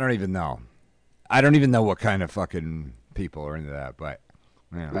fucking. I don't even know. I don't even know what kind of fucking people are into that, but.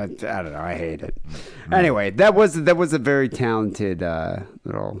 Yeah. I don't know. I hate it. Anyway, that was a very talented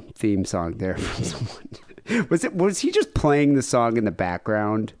little theme song there from someone. Was he just playing the song in the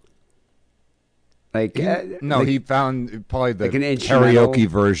background? Like no, he found probably the like an karaoke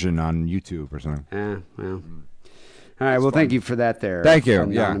version on YouTube or something. Well. All right. Well, thank you for that there. Thank you.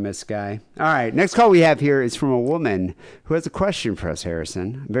 Anonymous guy. All right. Next call we have here is from a woman who has a question for us,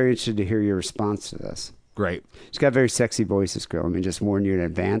 Harrison. I'm very interested to hear your response to this. Great. She's got a very sexy voice, this girl. Let me just warn you in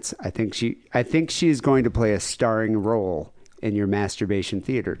advance. I think she is going to play a starring role in your masturbation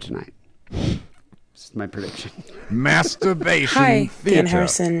theater tonight. This is my prediction. Masturbation Hi, theater. Dan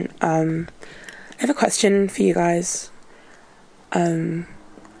Harrison. I have a question for you guys. So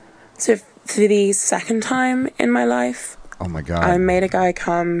for the second time in my life, oh my God, I made a guy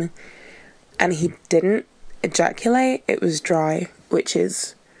come and he didn't ejaculate. It was dry, which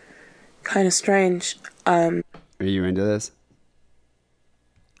is kind of strange. Are you into this?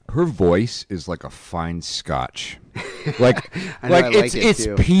 Her voice is like a fine scotch. Like it's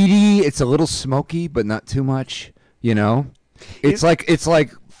too. peaty, it's a little smoky, but not too much. You know, it's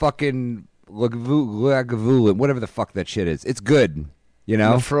like fucking Lagavulin, whatever the fuck that shit is. It's good. You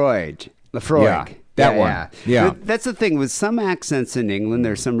know, Lafroig. Yeah, that one. Yeah. That's the thing with some accents in England.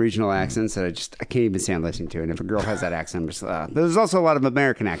 There's some regional accents that I can't even stand listening to. And if a girl has that accent, I'm just, there's also a lot of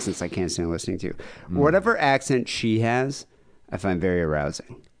American accents I can't stand listening to. Whatever accent she has, I find very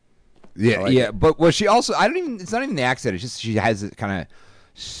arousing. Yeah, yeah. But was she also? It's not even the accent. It's just she has this kind of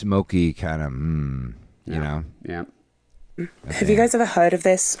smoky kind of, you know. Yeah. Have you guys ever heard of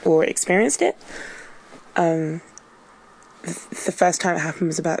this or experienced it? The first time it happened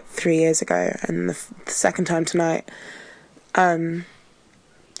was about 3 years ago, and the second time tonight. So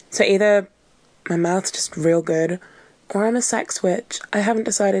either my mouth's just real good, or I'm a sex witch. I haven't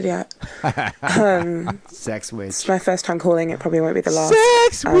decided yet. Sex witch. It's my first time calling. It probably won't be the last.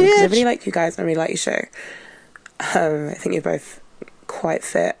 Sex witch. 'Cause I really like you guys. I really like your show. I think you're both quite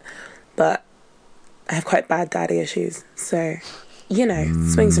fit. but I have quite bad daddy issues. So, you know,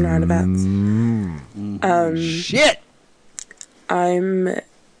 swings and roundabouts. Shit! I'm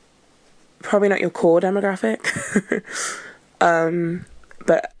probably not your core demographic.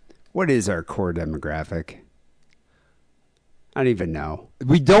 But what is our core demographic? I don't even know.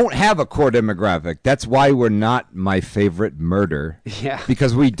 We don't have a core demographic. That's why we're not my favorite murder. Yeah.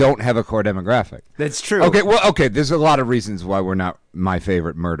 Because we don't have a core demographic. That's true. Okay, there's a lot of reasons why we're not my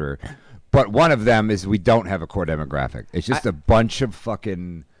favorite murder. But one of them is we don't have a core demographic. It's just a bunch of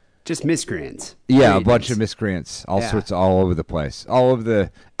fucking... Just miscreants. Yeah, a bunch of miscreants. All over the place. All of the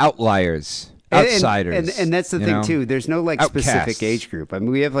outliers. Outsiders. And that's the thing, too. There's no, like, Outcasts. specific age group. I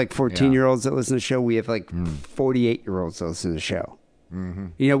mean, we have, like, 14-year-olds that listen to the show. We have, like, 48-year-olds that listen to the show. Mm-hmm.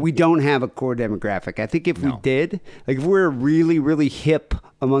 You know, we don't have a core demographic. I think if we did, like, if we're really, really hip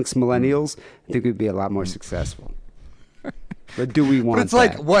amongst millennials, I think we'd be a lot more successful. But do we want But it's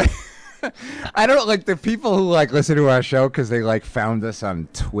like, what... I don't like the people who like listen to our show because they like found us on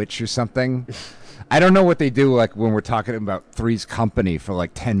Twitch or something. I don't know what they do like when we're talking about Three's Company for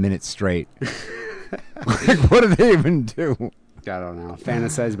like 10 minutes straight. Like, what do they even do? I don't know.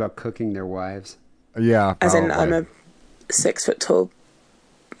 Fantasize about cooking their wives. Yeah. As in, I'm a 6 foot tall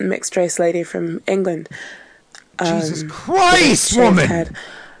mixed race lady from England. Jesus Christ, woman! Head.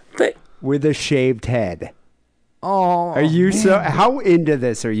 But with a shaved head. Oh, are you so? How into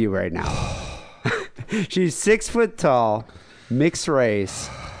this are you right now? She's 6 foot tall, mixed race,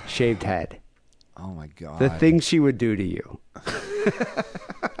 shaved head. Oh my god! The things she would do to you.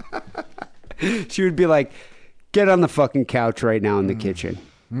 She would be like, "Get on the fucking couch right now in the kitchen,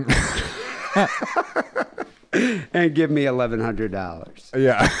 and give me $1,100."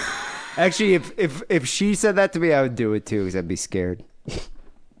 Yeah. Actually, if she said that to me, I would do it too because I'd be scared.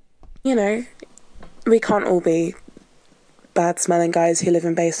 You know. We can't all be bad-smelling guys who live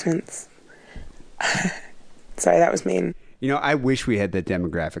in basements. Sorry, that was mean. You know, I wish we had that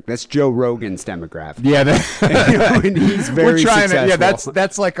demographic. That's Joe Rogan's demographic. Yeah, you know, and he's very successful. Yeah,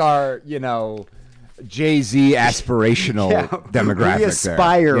 that's like our, you know, Jay-Z aspirational demographic. We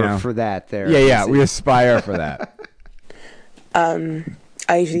aspire there, you know? for that. There. Yeah, we aspire for that.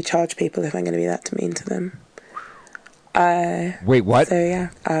 I usually charge people if I'm going to be that mean to them. Wait, what? So yeah.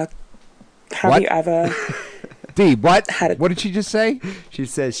 Have you ever... Dee, what? What did she just say? She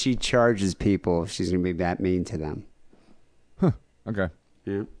says she charges people if she's going to be that mean to them. Huh. Okay.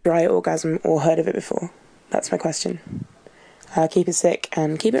 Yeah. Dry orgasm or heard of it before? That's my question. Keep it sick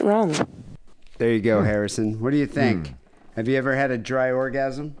and keep it wrong. There you go, Harrison. What do you think? Have you ever had a dry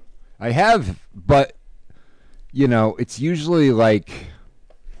orgasm? I have, but, you know, it's usually like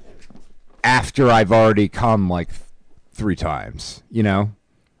after I've already come like 3 times, you know?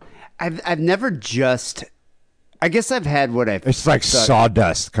 I've never just... I guess I've had what I've... It's like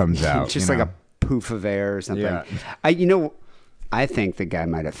sawdust comes out. Just like a poof of air or something. Yeah. I think the guy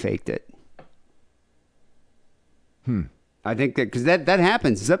might have faked it. I think that... Because that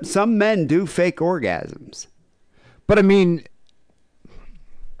happens. Some men do fake orgasms. But I mean...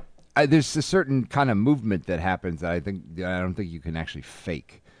 there's a certain kind of movement that happens that I don't think you can actually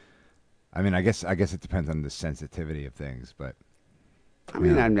fake. I mean, I guess it depends on the sensitivity of things, but... I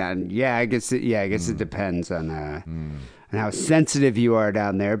mean, I'm not. Yeah, I guess. I guess it depends on how sensitive you are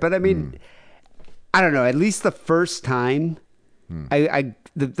down there. But I mean, I don't know. At least the first time,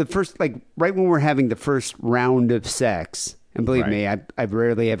 the first, like right when we're having the first round of sex, and believe me, I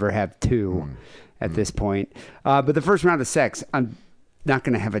rarely ever have 2 at this point. But the first round of sex, I'm not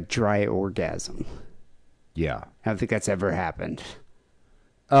going to have a dry orgasm. Yeah, I don't think that's ever happened.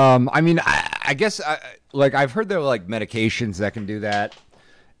 I mean, I guess, like, I've heard there are, like, medications that can do that.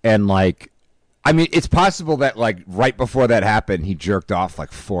 And, like, I mean, it's possible that, like, right before that happened, he jerked off,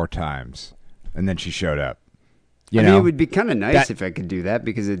 like, 4 times. And then she showed up. You know? It would be kind of nice if I could do that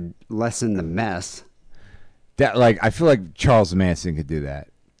because it'd lessen the mess. That, like, I feel like Charles Manson could do that.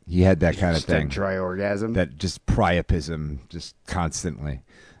 He had that kind of thing. That dry orgasm? That just priapism, just constantly.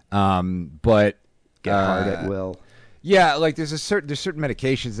 But... Get hard at will. Yeah, like there's certain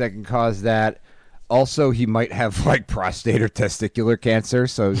medications that can cause that. Also, he might have like prostate or testicular cancer,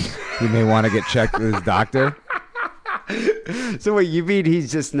 so he may want to get checked with his doctor. So what you mean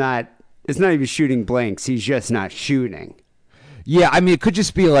he's just not... It's not even shooting blanks. He's just not shooting. Yeah, I mean, it could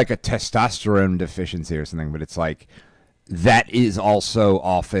just be like a testosterone deficiency or something, but it's like that is also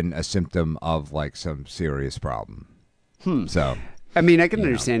often a symptom of like some serious problem. So... I mean, I can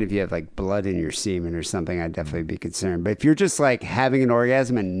understand if you have like blood in your semen or something, I'd definitely be concerned. But if you're just like having an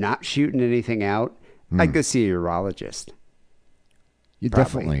orgasm and not shooting anything out, I'd go see a urologist. You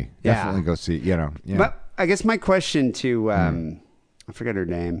definitely go see, you know. Yeah. But I guess my question to, I forget her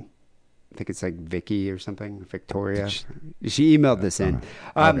name. I think it's like Vicky or something, Victoria. She emailed this in.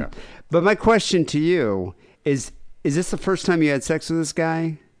 But my question to you is this the first time you had sex with this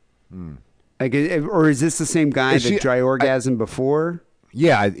guy? Like, or is this the same guy that dry orgasm before?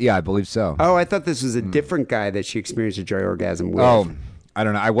 Yeah, I believe so. Oh, I thought this was a different guy that she experienced a dry orgasm with. Oh, I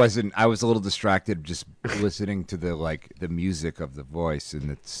don't know. I was a little distracted just listening to the music of the voice and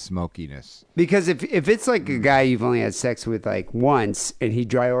the smokiness. Because if it's like a guy you've only had sex with like once and he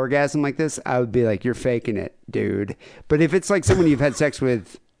dry orgasm like this, I would be like, you're faking it, dude. But if it's like someone you've had sex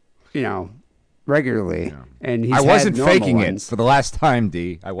with, regularly, and he's I wasn't faking ones, it for the last time,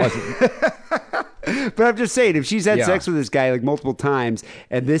 D. I wasn't. But I'm just saying, if she's had sex with this guy like multiple times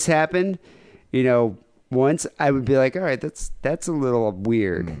and this happened, once, I would be like, all right, that's a little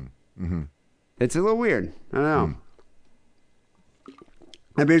weird. Mm-hmm. It's a little weird. I don't know.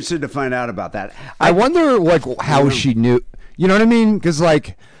 I'd be interested to find out about that. I wonder, like, how she knew. You know what I mean? Because,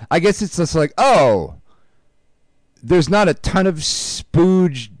 like, I guess it's just like, there's not a ton of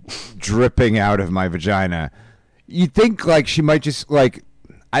spooge dripping out of my vagina. You'd think, like, she might just, like,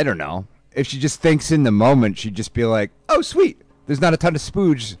 I don't know. If she just thinks in the moment, she'd just be like, oh, sweet. There's not a ton of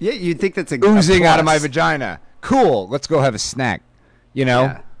spooge. Yeah, you'd think that's oozing out of my vagina. Cool. Let's go have a snack.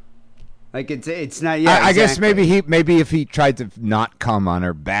 Yeah. Like it's not. Yeah, I guess maybe if he tried to not come on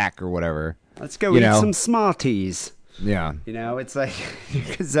her back or whatever. Let's go eat some Smarties. Yeah. It's like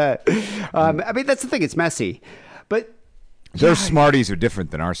because I mean that's the thing. It's messy, but their Smarties are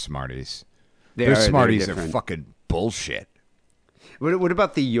different than our Smarties. Their Smarties are fucking bullshit. What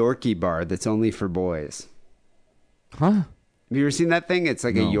about the Yorkie bar that's only for boys? Huh? Have you ever seen that thing? It's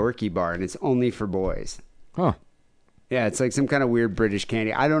like a Yorkie bar, and it's only for boys. Huh. Yeah, it's like some kind of weird British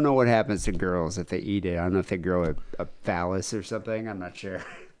candy. I don't know what happens to girls if they eat it. I don't know if they grow a phallus or something. I'm not sure.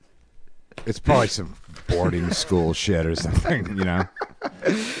 It's probably some boarding school shit or something,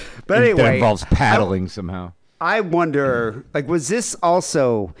 But anyway. That involves paddling somehow. I wonder, like, was this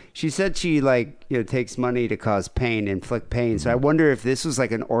also... She said she, like, takes money to cause pain, inflict pain. So I wonder if this was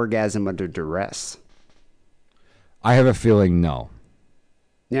like an orgasm under duress. I have a feeling no.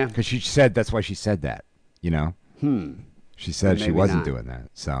 Yeah. Because she said that's why she said that, She said she wasn't doing that.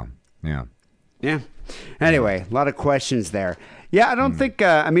 So, yeah. Yeah. Anyway, a lot of questions there. Yeah, I don't think...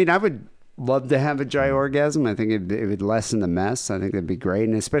 I would love to have a dry orgasm. I think it would lessen the mess. I think that'd be great.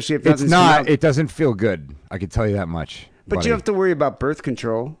 And especially if it's not... It doesn't feel good. I can tell you that much. But buddy. You don't have to worry about birth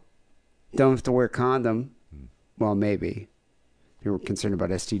control. Don't have to wear a condom. Well, maybe. You're concerned about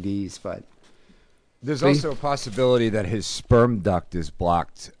STDs, but... There's also a possibility that his sperm duct is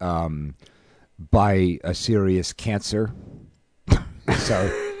blocked by a serious cancer.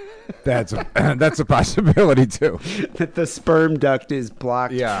 So that's a possibility too. That the sperm duct is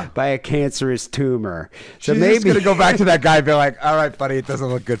blocked by a cancerous tumor. So she's just gonna go back to that guy and be like, "All right, buddy, it doesn't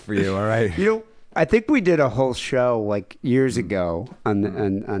look good for you. All right." I think we did a whole show like years ago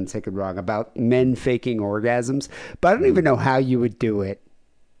on Sick and Wrong about men faking orgasms, but I don't even know how you would do it.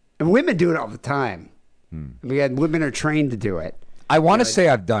 And women do it all the time. Women are trained to do it. I want to say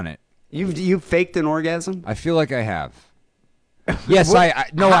I've done it. You've faked an orgasm? I feel like I have. Yes, I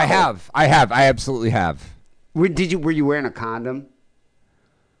have. I absolutely have. Were you wearing a condom?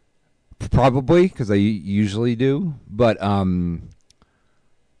 Probably, because I usually do. But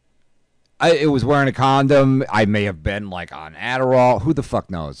it was wearing a condom. I may have been like on Adderall. Who the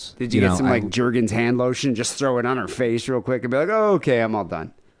fuck knows? Did you get some like Jergens hand lotion? Just throw it on her face real quick and be like, "Oh, okay, I'm all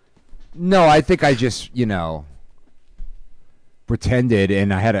done." No, I think I just, pretended,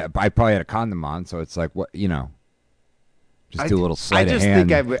 and I probably had a condom on, so it's like, what, just do a little sleight of hand.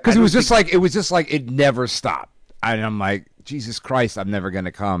 Because it was just like it never stopped. And I'm like, Jesus Christ, I'm never going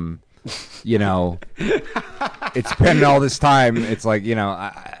to come, It's been all this time. It's like,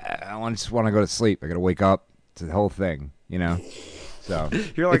 I just want to go to sleep. I got to wake up to the whole thing, So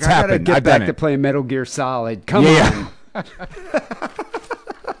you're like, I got to get back to playing Metal Gear Solid. Come on.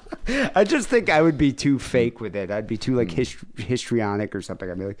 I just think I would be too fake with it. I'd be too like histrionic or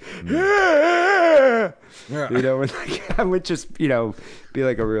something. I'd be like, I would just be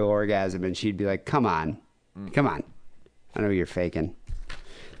like a real orgasm, and she'd be like, "Come on, I know you're faking."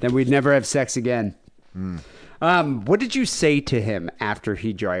 Then we'd never have sex again. What did you say to him after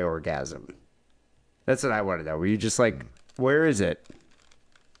he dry orgasm? That's what I want to know. Were you just like, "Where is it?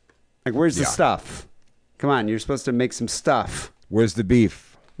 Like, where's the stuff? Come on, you're supposed to make some stuff. Where's the beef?"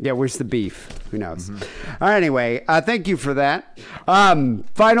 Yeah, where's the beef? Who knows? All right, anyway, thank you for that.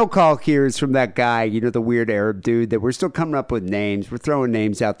 Final call here is from that guy, the weird Arab dude that we're still coming up with names. We're throwing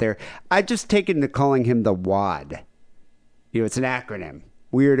names out there. I just taken to calling him the WAD. It's an acronym.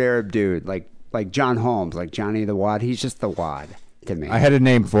 Weird Arab dude, like John Holmes, like Johnny the WAD. He's just the WAD. to me. I had a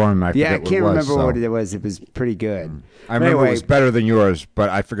name for him. I yeah, I forget can't what it was, remember so. what it was. It was pretty good. I remember anyway, it was better than yours, but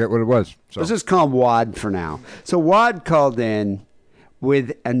I forget what it was. So. Let's just call him Wad for now. So Wad called in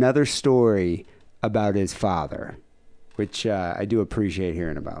with another story about his father, which I do appreciate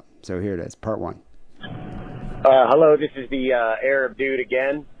hearing about. So here it is, part 1. Hello, this is the Arab dude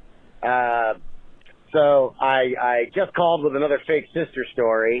again. So I just called with another fake sister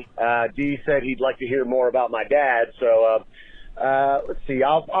story. Dee said he'd like to hear more about my dad, so let's see.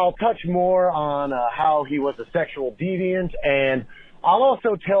 I'll touch more on how he was a sexual deviant, and I'll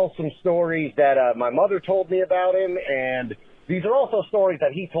also tell some stories that my mother told me about him, and these are also stories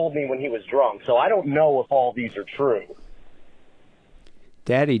that he told me when he was drunk, so I don't know if all these are true.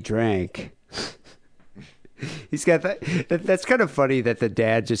 Daddy drank. He's got that. That's kind of funny that the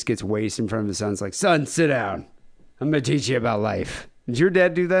dad just gets wasted in front of his son's like, son, sit down. I'm going to teach you about life. Did your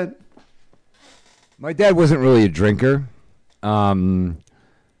dad do that? My dad wasn't really a drinker. I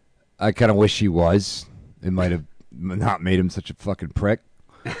kind of wish he was. It might have not made him such a fucking prick.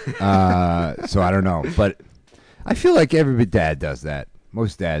 So I don't know. But I feel like every dad does that.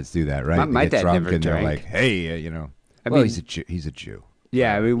 Most dads do that, right? My they get dad drunk never and drank. they're like, hey, you know. I Well, mean- he's a Jew. He's a Jew.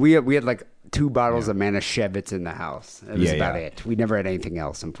 Yeah, I mean, we had like 2 bottles of Manischewitz in the house. That was about it. We never had anything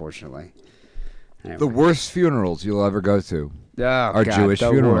else, unfortunately. Anyway. The worst funerals you'll ever go to are God, Jewish the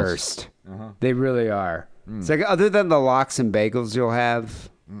funerals. Worst. They really are. It's like other than the lox and bagels you'll have,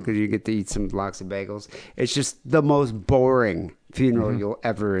 because you get to eat some lox and bagels, it's just the most boring funeral you'll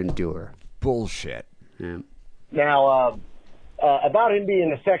ever endure. Bullshit. Yeah. Now, about him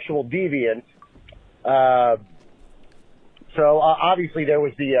being a sexual deviant, so obviously there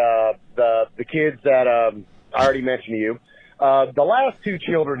was the kids that I already mentioned to you. The last 2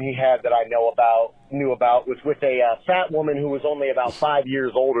 children he had that I knew about was with a fat woman who was only about 5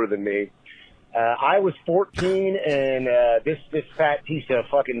 years older than me. I was 14, and this fat piece of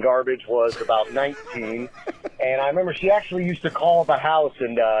fucking garbage was about 19. And I remember she actually used to call the house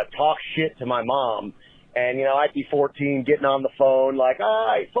and talk shit to my mom. And, you know, I'd be 14 getting on the phone like,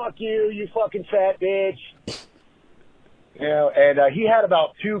 fuck you fucking fat bitch. You know, and he had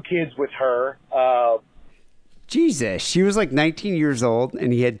about 2 kids with her. Jesus, she was like 19 years old,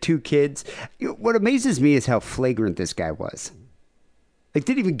 and he had 2 kids. What amazes me is how flagrant this guy was. Like,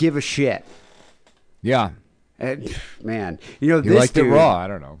 didn't even give a shit. Yeah. And, man, you know, He this liked dude, it raw. I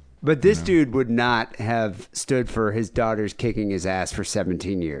don't know. But this dude would not have stood for his daughters kicking his ass for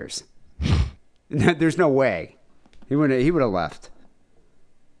 17 years. There's no way. He would have left.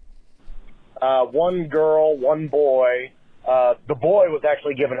 1 girl, 1 boy. The boy was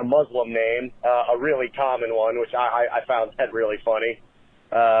actually given a Muslim name, a really common one, which I found that really funny.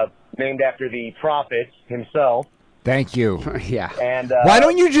 Named after the Prophet himself. Thank you. Yeah. And why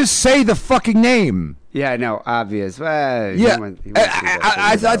don't you just say the fucking name? Yeah, I know, obvious. Yeah,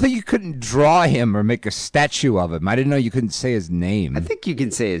 I thought you couldn't draw him or make a statue of him. I didn't know you couldn't say his name. I think you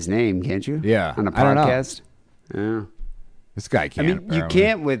can say his name, can't you? Yeah, on a I don't know. podcast. Yeah. This guy can't. I mean, you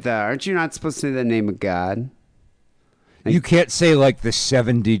can't with. Aren't you not supposed to say the name of God? You can't say like the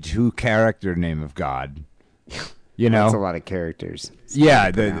 72 character name of God. You know, that's a lot of characters. It's yeah,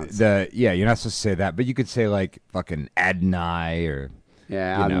 hard to pronounce. you're not supposed to say that, but you could say like fucking Adonai or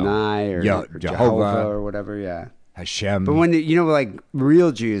Adonai or Jehovah or whatever. Yeah, Hashem. But when like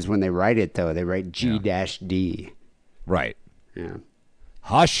real Jews, when they write it though, they write G-D. Right. Yeah.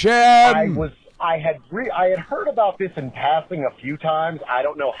 Hashem. I had heard about this in passing a few times. I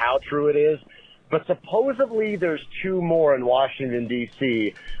don't know how true it is, but supposedly there's 2 more in Washington,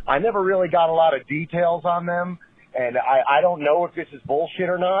 D.C. I never really got a lot of details on them, and I don't know if this is bullshit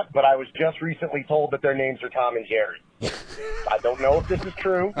or not, but I was just recently told that their names are Tom and Jerry. I don't know if this is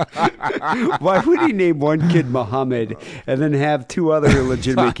true. Why would he name one kid Muhammad and then have 2 other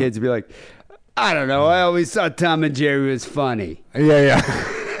illegitimate kids be like, I don't know, I always thought Tom and Jerry was funny. Yeah.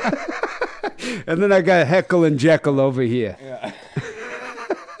 And then I got Heckle and Jekyll over here. Yeah.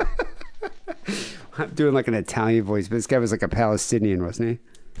 I'm doing like an Italian voice, but this guy was like a Palestinian, wasn't he?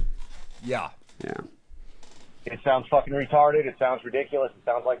 Yeah. Yeah. It sounds fucking retarded. It sounds ridiculous. It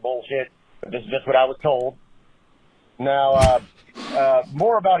sounds like bullshit. But this is just what I was told. Now,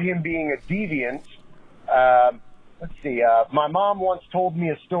 more about him being a deviant. Let's see. My mom once told me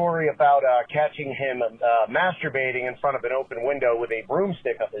a story about catching him masturbating in front of an open window with a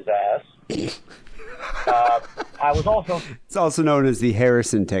broomstick up his ass. I was also... It's also known as the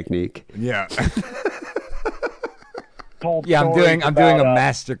Harrison technique. Yeah. told I'm doing a about,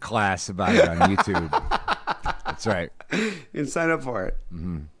 master class about it on YouTube. That's right. You can sign up for it.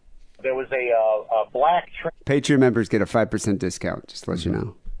 Mm-hmm. There was a black Patreon members get a 5% discount, just to let you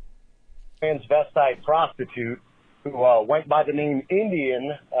know. transvestite prostitute who went by the name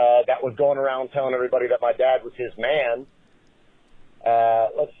Indian, that was going around telling everybody that my dad was his man.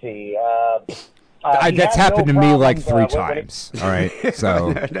 Let's see. That's happened to me like 3 times. All right,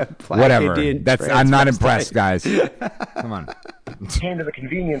 so whatever. I'm not impressed, guys. Come on. Came to the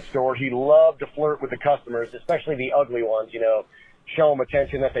convenience store. He loved to flirt with the customers, especially the ugly ones. Show them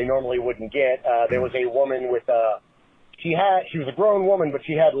attention that they normally wouldn't get. There was a woman with she was a grown woman, but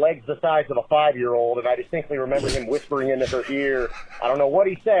she had legs the size of a 5-year-old, and I distinctly remember him whispering into her ear. I don't know what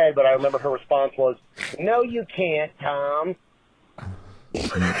he said, but I remember her response was, "No, you can't, Tom."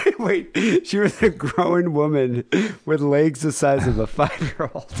 Wait, she was a grown woman with legs the size of a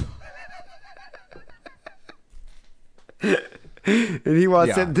 5-year-old. And he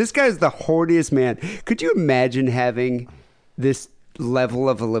wants it. This guy's the horniest man. Could you imagine having this level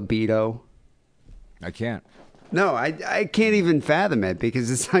of a libido? I can't. No, I can't even fathom it, because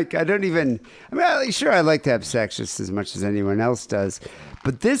it's like sure, I like to have sex just as much as anyone else does,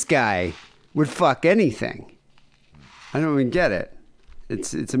 but this guy would fuck anything. I don't even get it.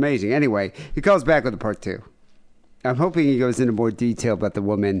 It's amazing. Anyway, he calls back with a part 2. I'm hoping he goes into more detail about the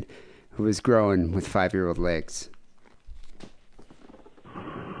woman who was growing with 5-year-old legs.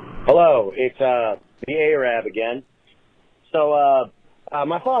 Hello, it's the Arab again. So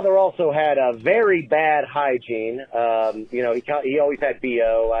my father also had a very bad hygiene. He always had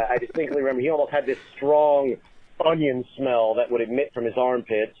BO. I distinctly remember he almost had this strong onion smell that would emit from his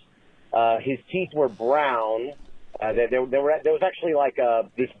armpits. His teeth were brown. There was actually like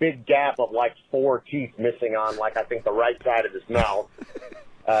this big gap of like 4 teeth missing on, like, I think the right side of his mouth.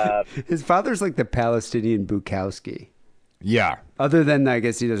 His father's like the Palestinian Bukowski. Yeah. Other than, I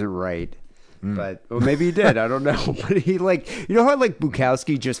guess he doesn't write. But, well, maybe he did. I don't know. But he how like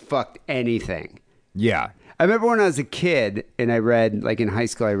Bukowski just fucked anything. Yeah. I remember when I was a kid and I read, like in high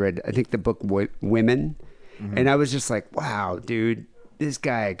school, I think the book Women. Mm-hmm. And I was just like, wow, dude, this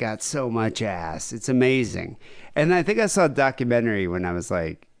guy got so much ass. It's amazing. And I think I saw a documentary when I was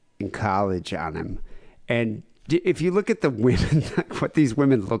like in college on him. And if you look at the women, what these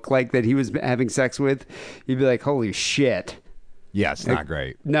women look like that he was having sex with, you'd be like, holy shit. Yeah, it's not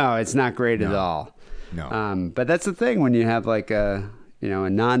great. No, it's not great at all. No. But that's the thing when you have like a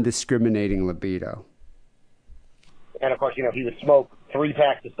non-discriminating libido. And of course, he would smoke 3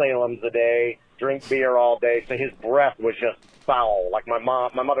 packs of Salem's a day, drink beer all day, so his breath was just foul. Like my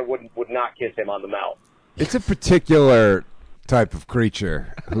mother would not kiss him on the mouth. It's a particular type of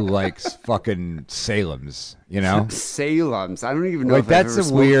creature who likes fucking Salem's, Salem's. I don't even know. Like, if that's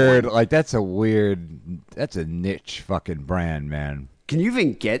a weird. One. Like, that's a niche fucking brand, man. Can you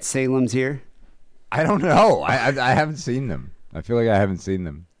even get Salem's here? I don't know. I haven't seen them. I feel like I haven't seen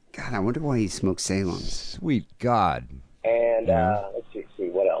them. God, I wonder why he smokes Salem's. Sweet God. And let's see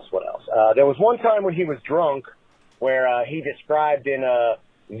what else. There was one time when he was drunk, where he described in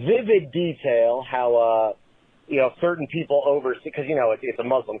vivid detail how certain people because it's a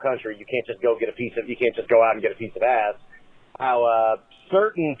Muslim country, you can't just go out and get a piece of ass. How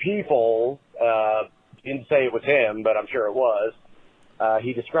certain people didn't say it was him, but I'm sure it was.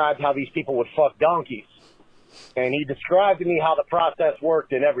 He described how these people would fuck donkeys, and he described to me how the process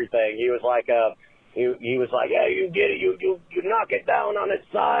worked and everything. He was like, he was like, yeah, you get it, you knock it down on its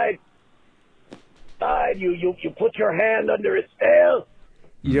side. You put your hand under its tail.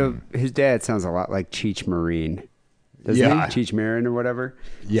 His dad sounds a lot like Cheech Marine. Doesn't he? Cheech Marin or whatever?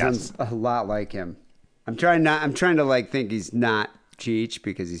 Yes. Sounds a lot like him. I'm trying to like think he's not Cheech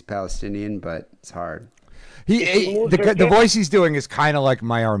because he's Palestinian, but it's hard. The voice he's doing is kind of like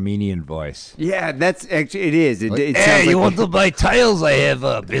my Armenian voice. Yeah, that's actually it is. It hey, you want to buy tiles? I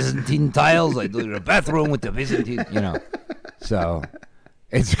have Byzantine tiles. I do the bathroom with the Byzantine. So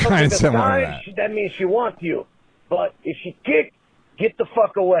it's kind of similar to that. That means she wants you, but if she kicks, get the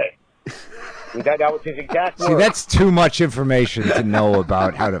fuck away. That was his exact word. See, that's too much information to know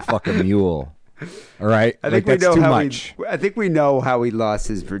about how to fuck a mule. All right, I think that's too much. I think we know how he lost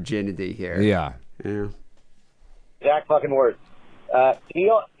his virginity here. Yeah. Exact fucking words. He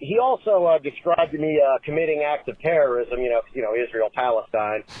also described to me committing acts of terrorism. Israel,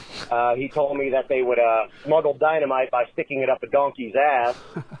 Palestine. He told me that they would smuggle dynamite by sticking it up a donkey's ass.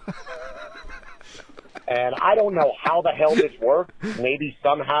 And I don't know how the hell this worked. Maybe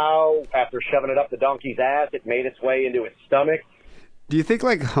somehow, after shoving it up the donkey's ass, it made its way into its stomach. Do you think,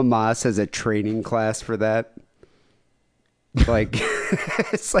 like, Hamas has a training class for that? Like,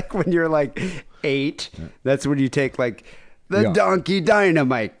 it's like when you're, like, 8, that's when you take, like, the donkey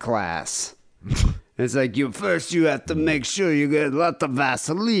dynamite class. It's like, you have to make sure you get a lot of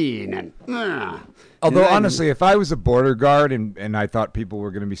Vaseline. Although, honestly, if I was a border guard and I thought people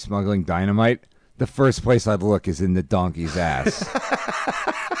were going to be smuggling dynamite, the first place I'd look is in the donkey's ass.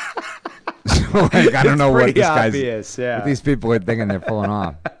 So, like, I don't know what this obvious, what these people are thinking they're pulling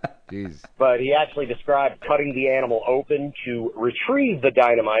off. Jeez. But he actually described cutting the animal open to retrieve the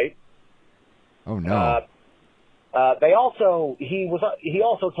dynamite. Oh no. He also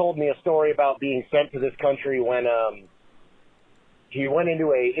told me a story about being sent to this country when he went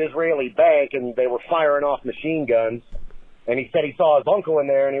into a Israeli bank and they were firing off machine guns, and he said he saw his uncle in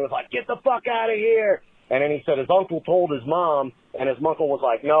there and he was like, "Get the fuck out of here!" And then he said his uncle told his mom, and his uncle was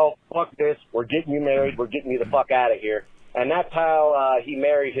like, "No, fuck this. We're getting you married. We're getting you the fuck out of here." And that's how he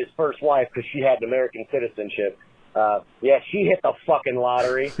married his first wife, because she had an American citizenship. Yeah, she hit the fucking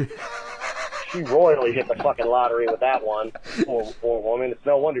lottery. She royally hit the fucking lottery with that one. Poor woman. It's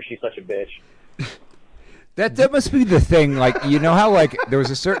no wonder she's such a bitch. That must be the thing. Like, you know how, like, there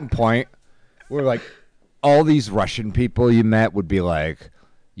was a certain point where, like, all these Russian people you met would be like,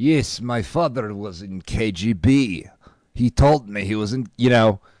 "Yes, my father was in KGB. He told me he was in," you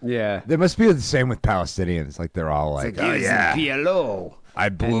know. Yeah. There must be the same with Palestinians. Like, they're all like, "Oh, yeah. PLO. I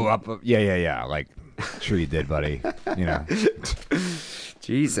blew up. Yeah. Like, sure you did, buddy. You know."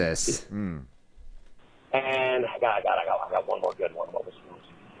 Jesus. And I got one more good one. What was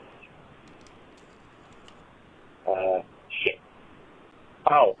shit.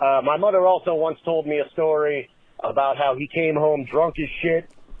 My mother also once told me a story about how he came home drunk as shit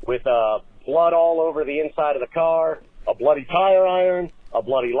with blood all over the inside of the car, a bloody tire iron, a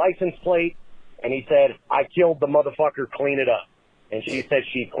bloody license plate, and he said, "I killed the motherfucker, clean it up." And she said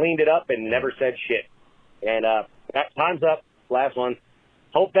she cleaned it up and never said shit. And that time's up. Last one.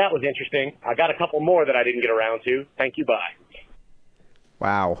 Hope that was interesting. I got a couple more that I didn't get around to. Thank you, bye.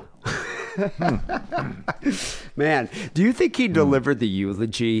 Wow. Man, do you think he delivered the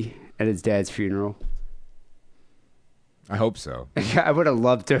eulogy at his dad's funeral? I hope so. I would have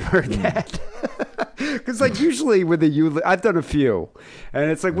loved to have heard that. Because, like, usually with a eulogy, I've done a few.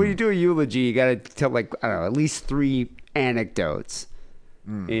 And it's like, when you do a eulogy, you got to tell, like, I don't know, at least 3 anecdotes.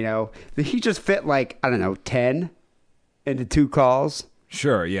 You know? But he just fit, like, I don't know, 10 into 2 calls.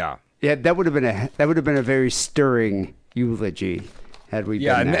 Sure, yeah. Yeah, that would have been a very stirring eulogy had we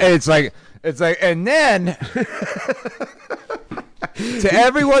been there. It's like, and then, to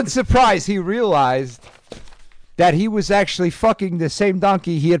everyone's surprise, he realized that he was actually fucking the same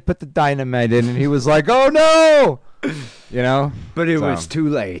donkey he had put the dynamite in, and he was like, "Oh no!" You know? But it was too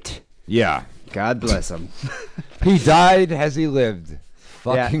late. Yeah. God bless him. He died as he lived,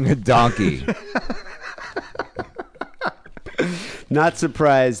 fucking a donkey. Not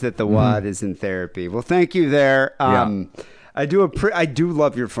surprised that the wad is in therapy. Well, thank you there. I do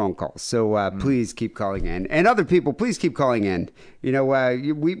love your phone calls, so please keep calling in. And other people, please keep calling in. You know,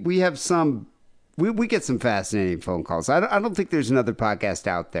 we have some, we get some fascinating phone calls. I don't think there's another podcast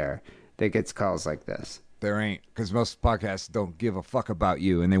out there that gets calls like this. There ain't, because most podcasts don't give a fuck about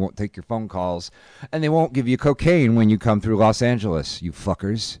you, and they won't take your phone calls, and they won't give you cocaine when you come through Los Angeles, you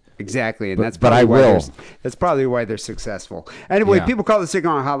fuckers. Exactly, and that's probably why they're successful. Anyway, people call the Sick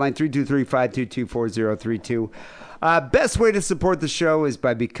and Wrong hotline 323-522-4032. Best way to support the show is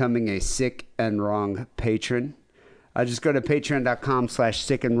by becoming a Sick and Wrong patron. Just go to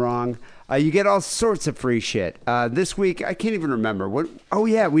patreon.com/sickandwrong. You get all sorts of free shit. This week, I can't even remember what. Oh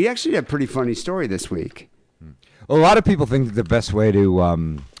yeah, we actually had a pretty funny story this week. A lot of people think that the best way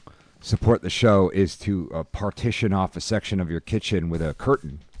to support the show is to partition off a section of your kitchen with a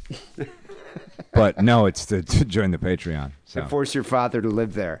curtain. But no, it's to join the Patreon. So. And force your father to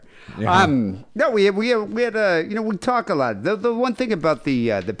live there. Yeah. No, we had we talk a lot. The one thing about the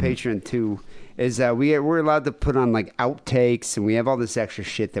Patreon too is we're allowed to put on like outtakes, and we have all this extra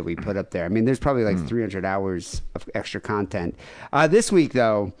shit that we put up there. I mean, there's probably like 300 hours of extra content. This week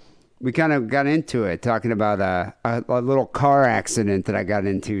though, we kind of got into it talking about a little car accident that I got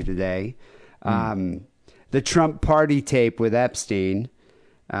into today. The Trump party tape with Epstein.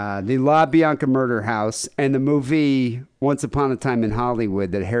 The La Bianca murder house, and the movie Once Upon a Time in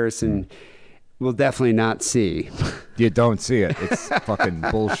Hollywood that Harrison will definitely not see. You don't see it. It's fucking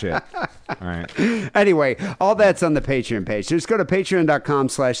bullshit. All right. Anyway, all that's on the Patreon page. So just go to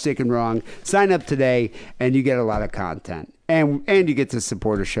patreon.com/sickandwrong, sign up today, and you get a lot of content. And you get to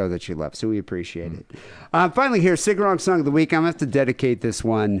support a show that you love, so we appreciate it. Finally here, Sick and Wrong Song of the Week. I'm going to have to dedicate this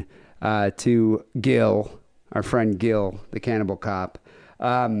one to Gil, our friend Gil, the Cannibal Cop.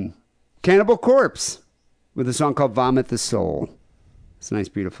 Cannibal Corpse with a song called Vomit the Soul. It's a nice,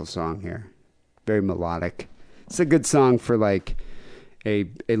 beautiful song here. Very melodic. It's a good song for like a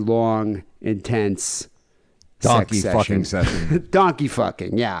long, intense Donkey sex fucking session. Donkey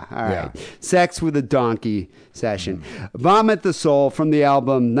fucking, yeah. All right. Yeah. Sex with a donkey session. Vomit the Soul from the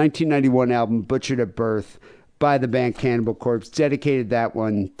album, 1991 album, Butchered at Birth, by the band Cannibal Corpse. Dedicated that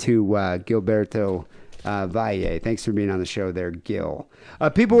one to Gilberto Valle. Thanks for being on the show there, Gil.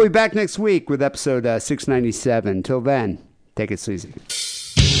 People will be back next week with episode 697. Till then, take it sleazy.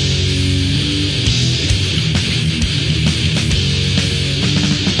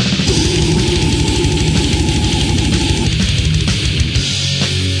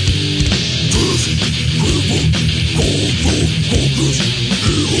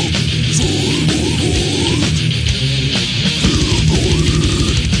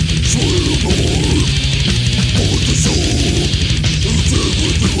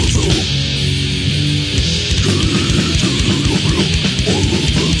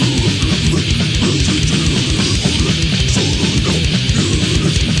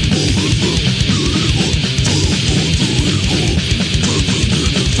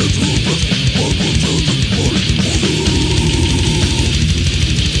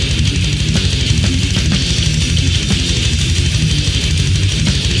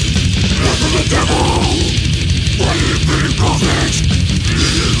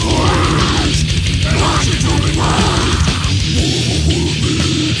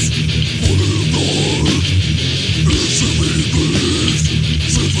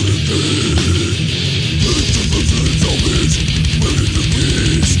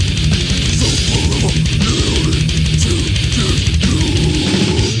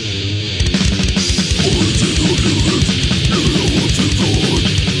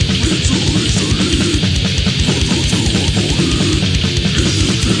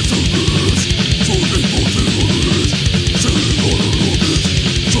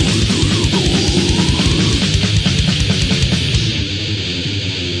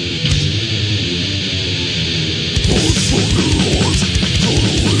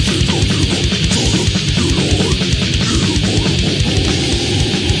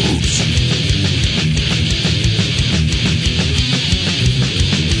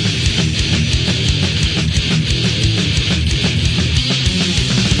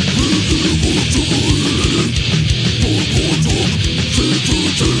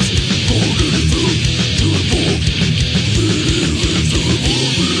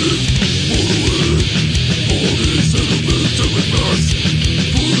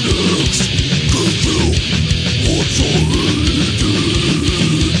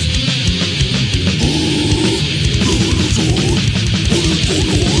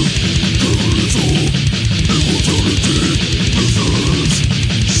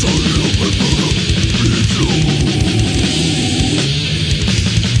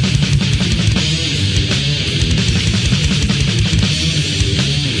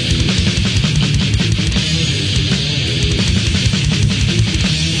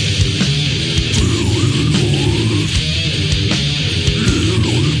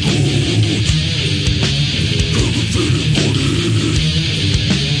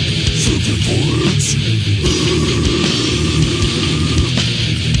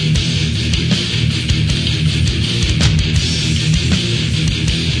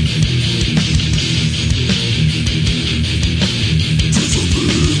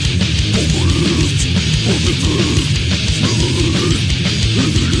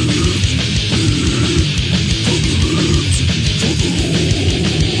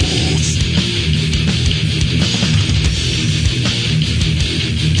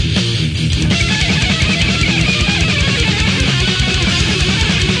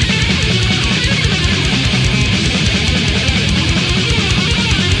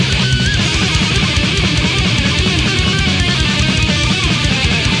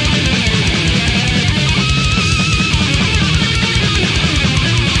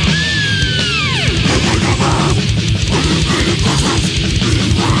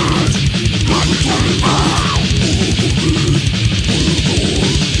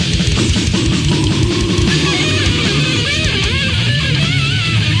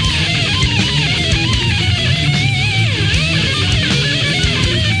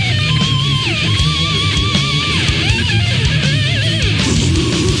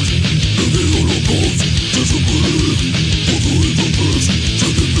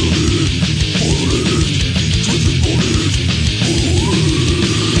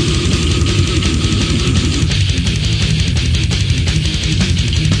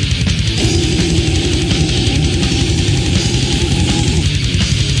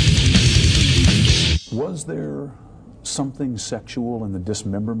 Was there something sexual in the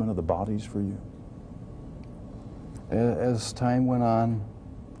dismemberment of the bodies for you? As time went on,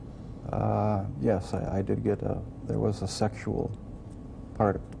 Yes, I did get there was a sexual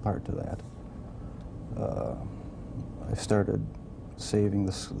part to that. I started saving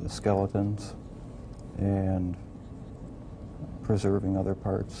the skeletons and preserving other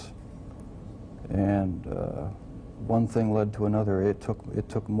parts, and one thing led to another. It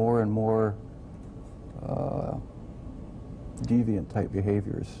took more and more deviant type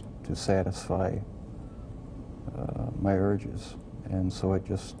behaviors to satisfy my urges, and so it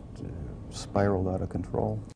just spiraled out of control.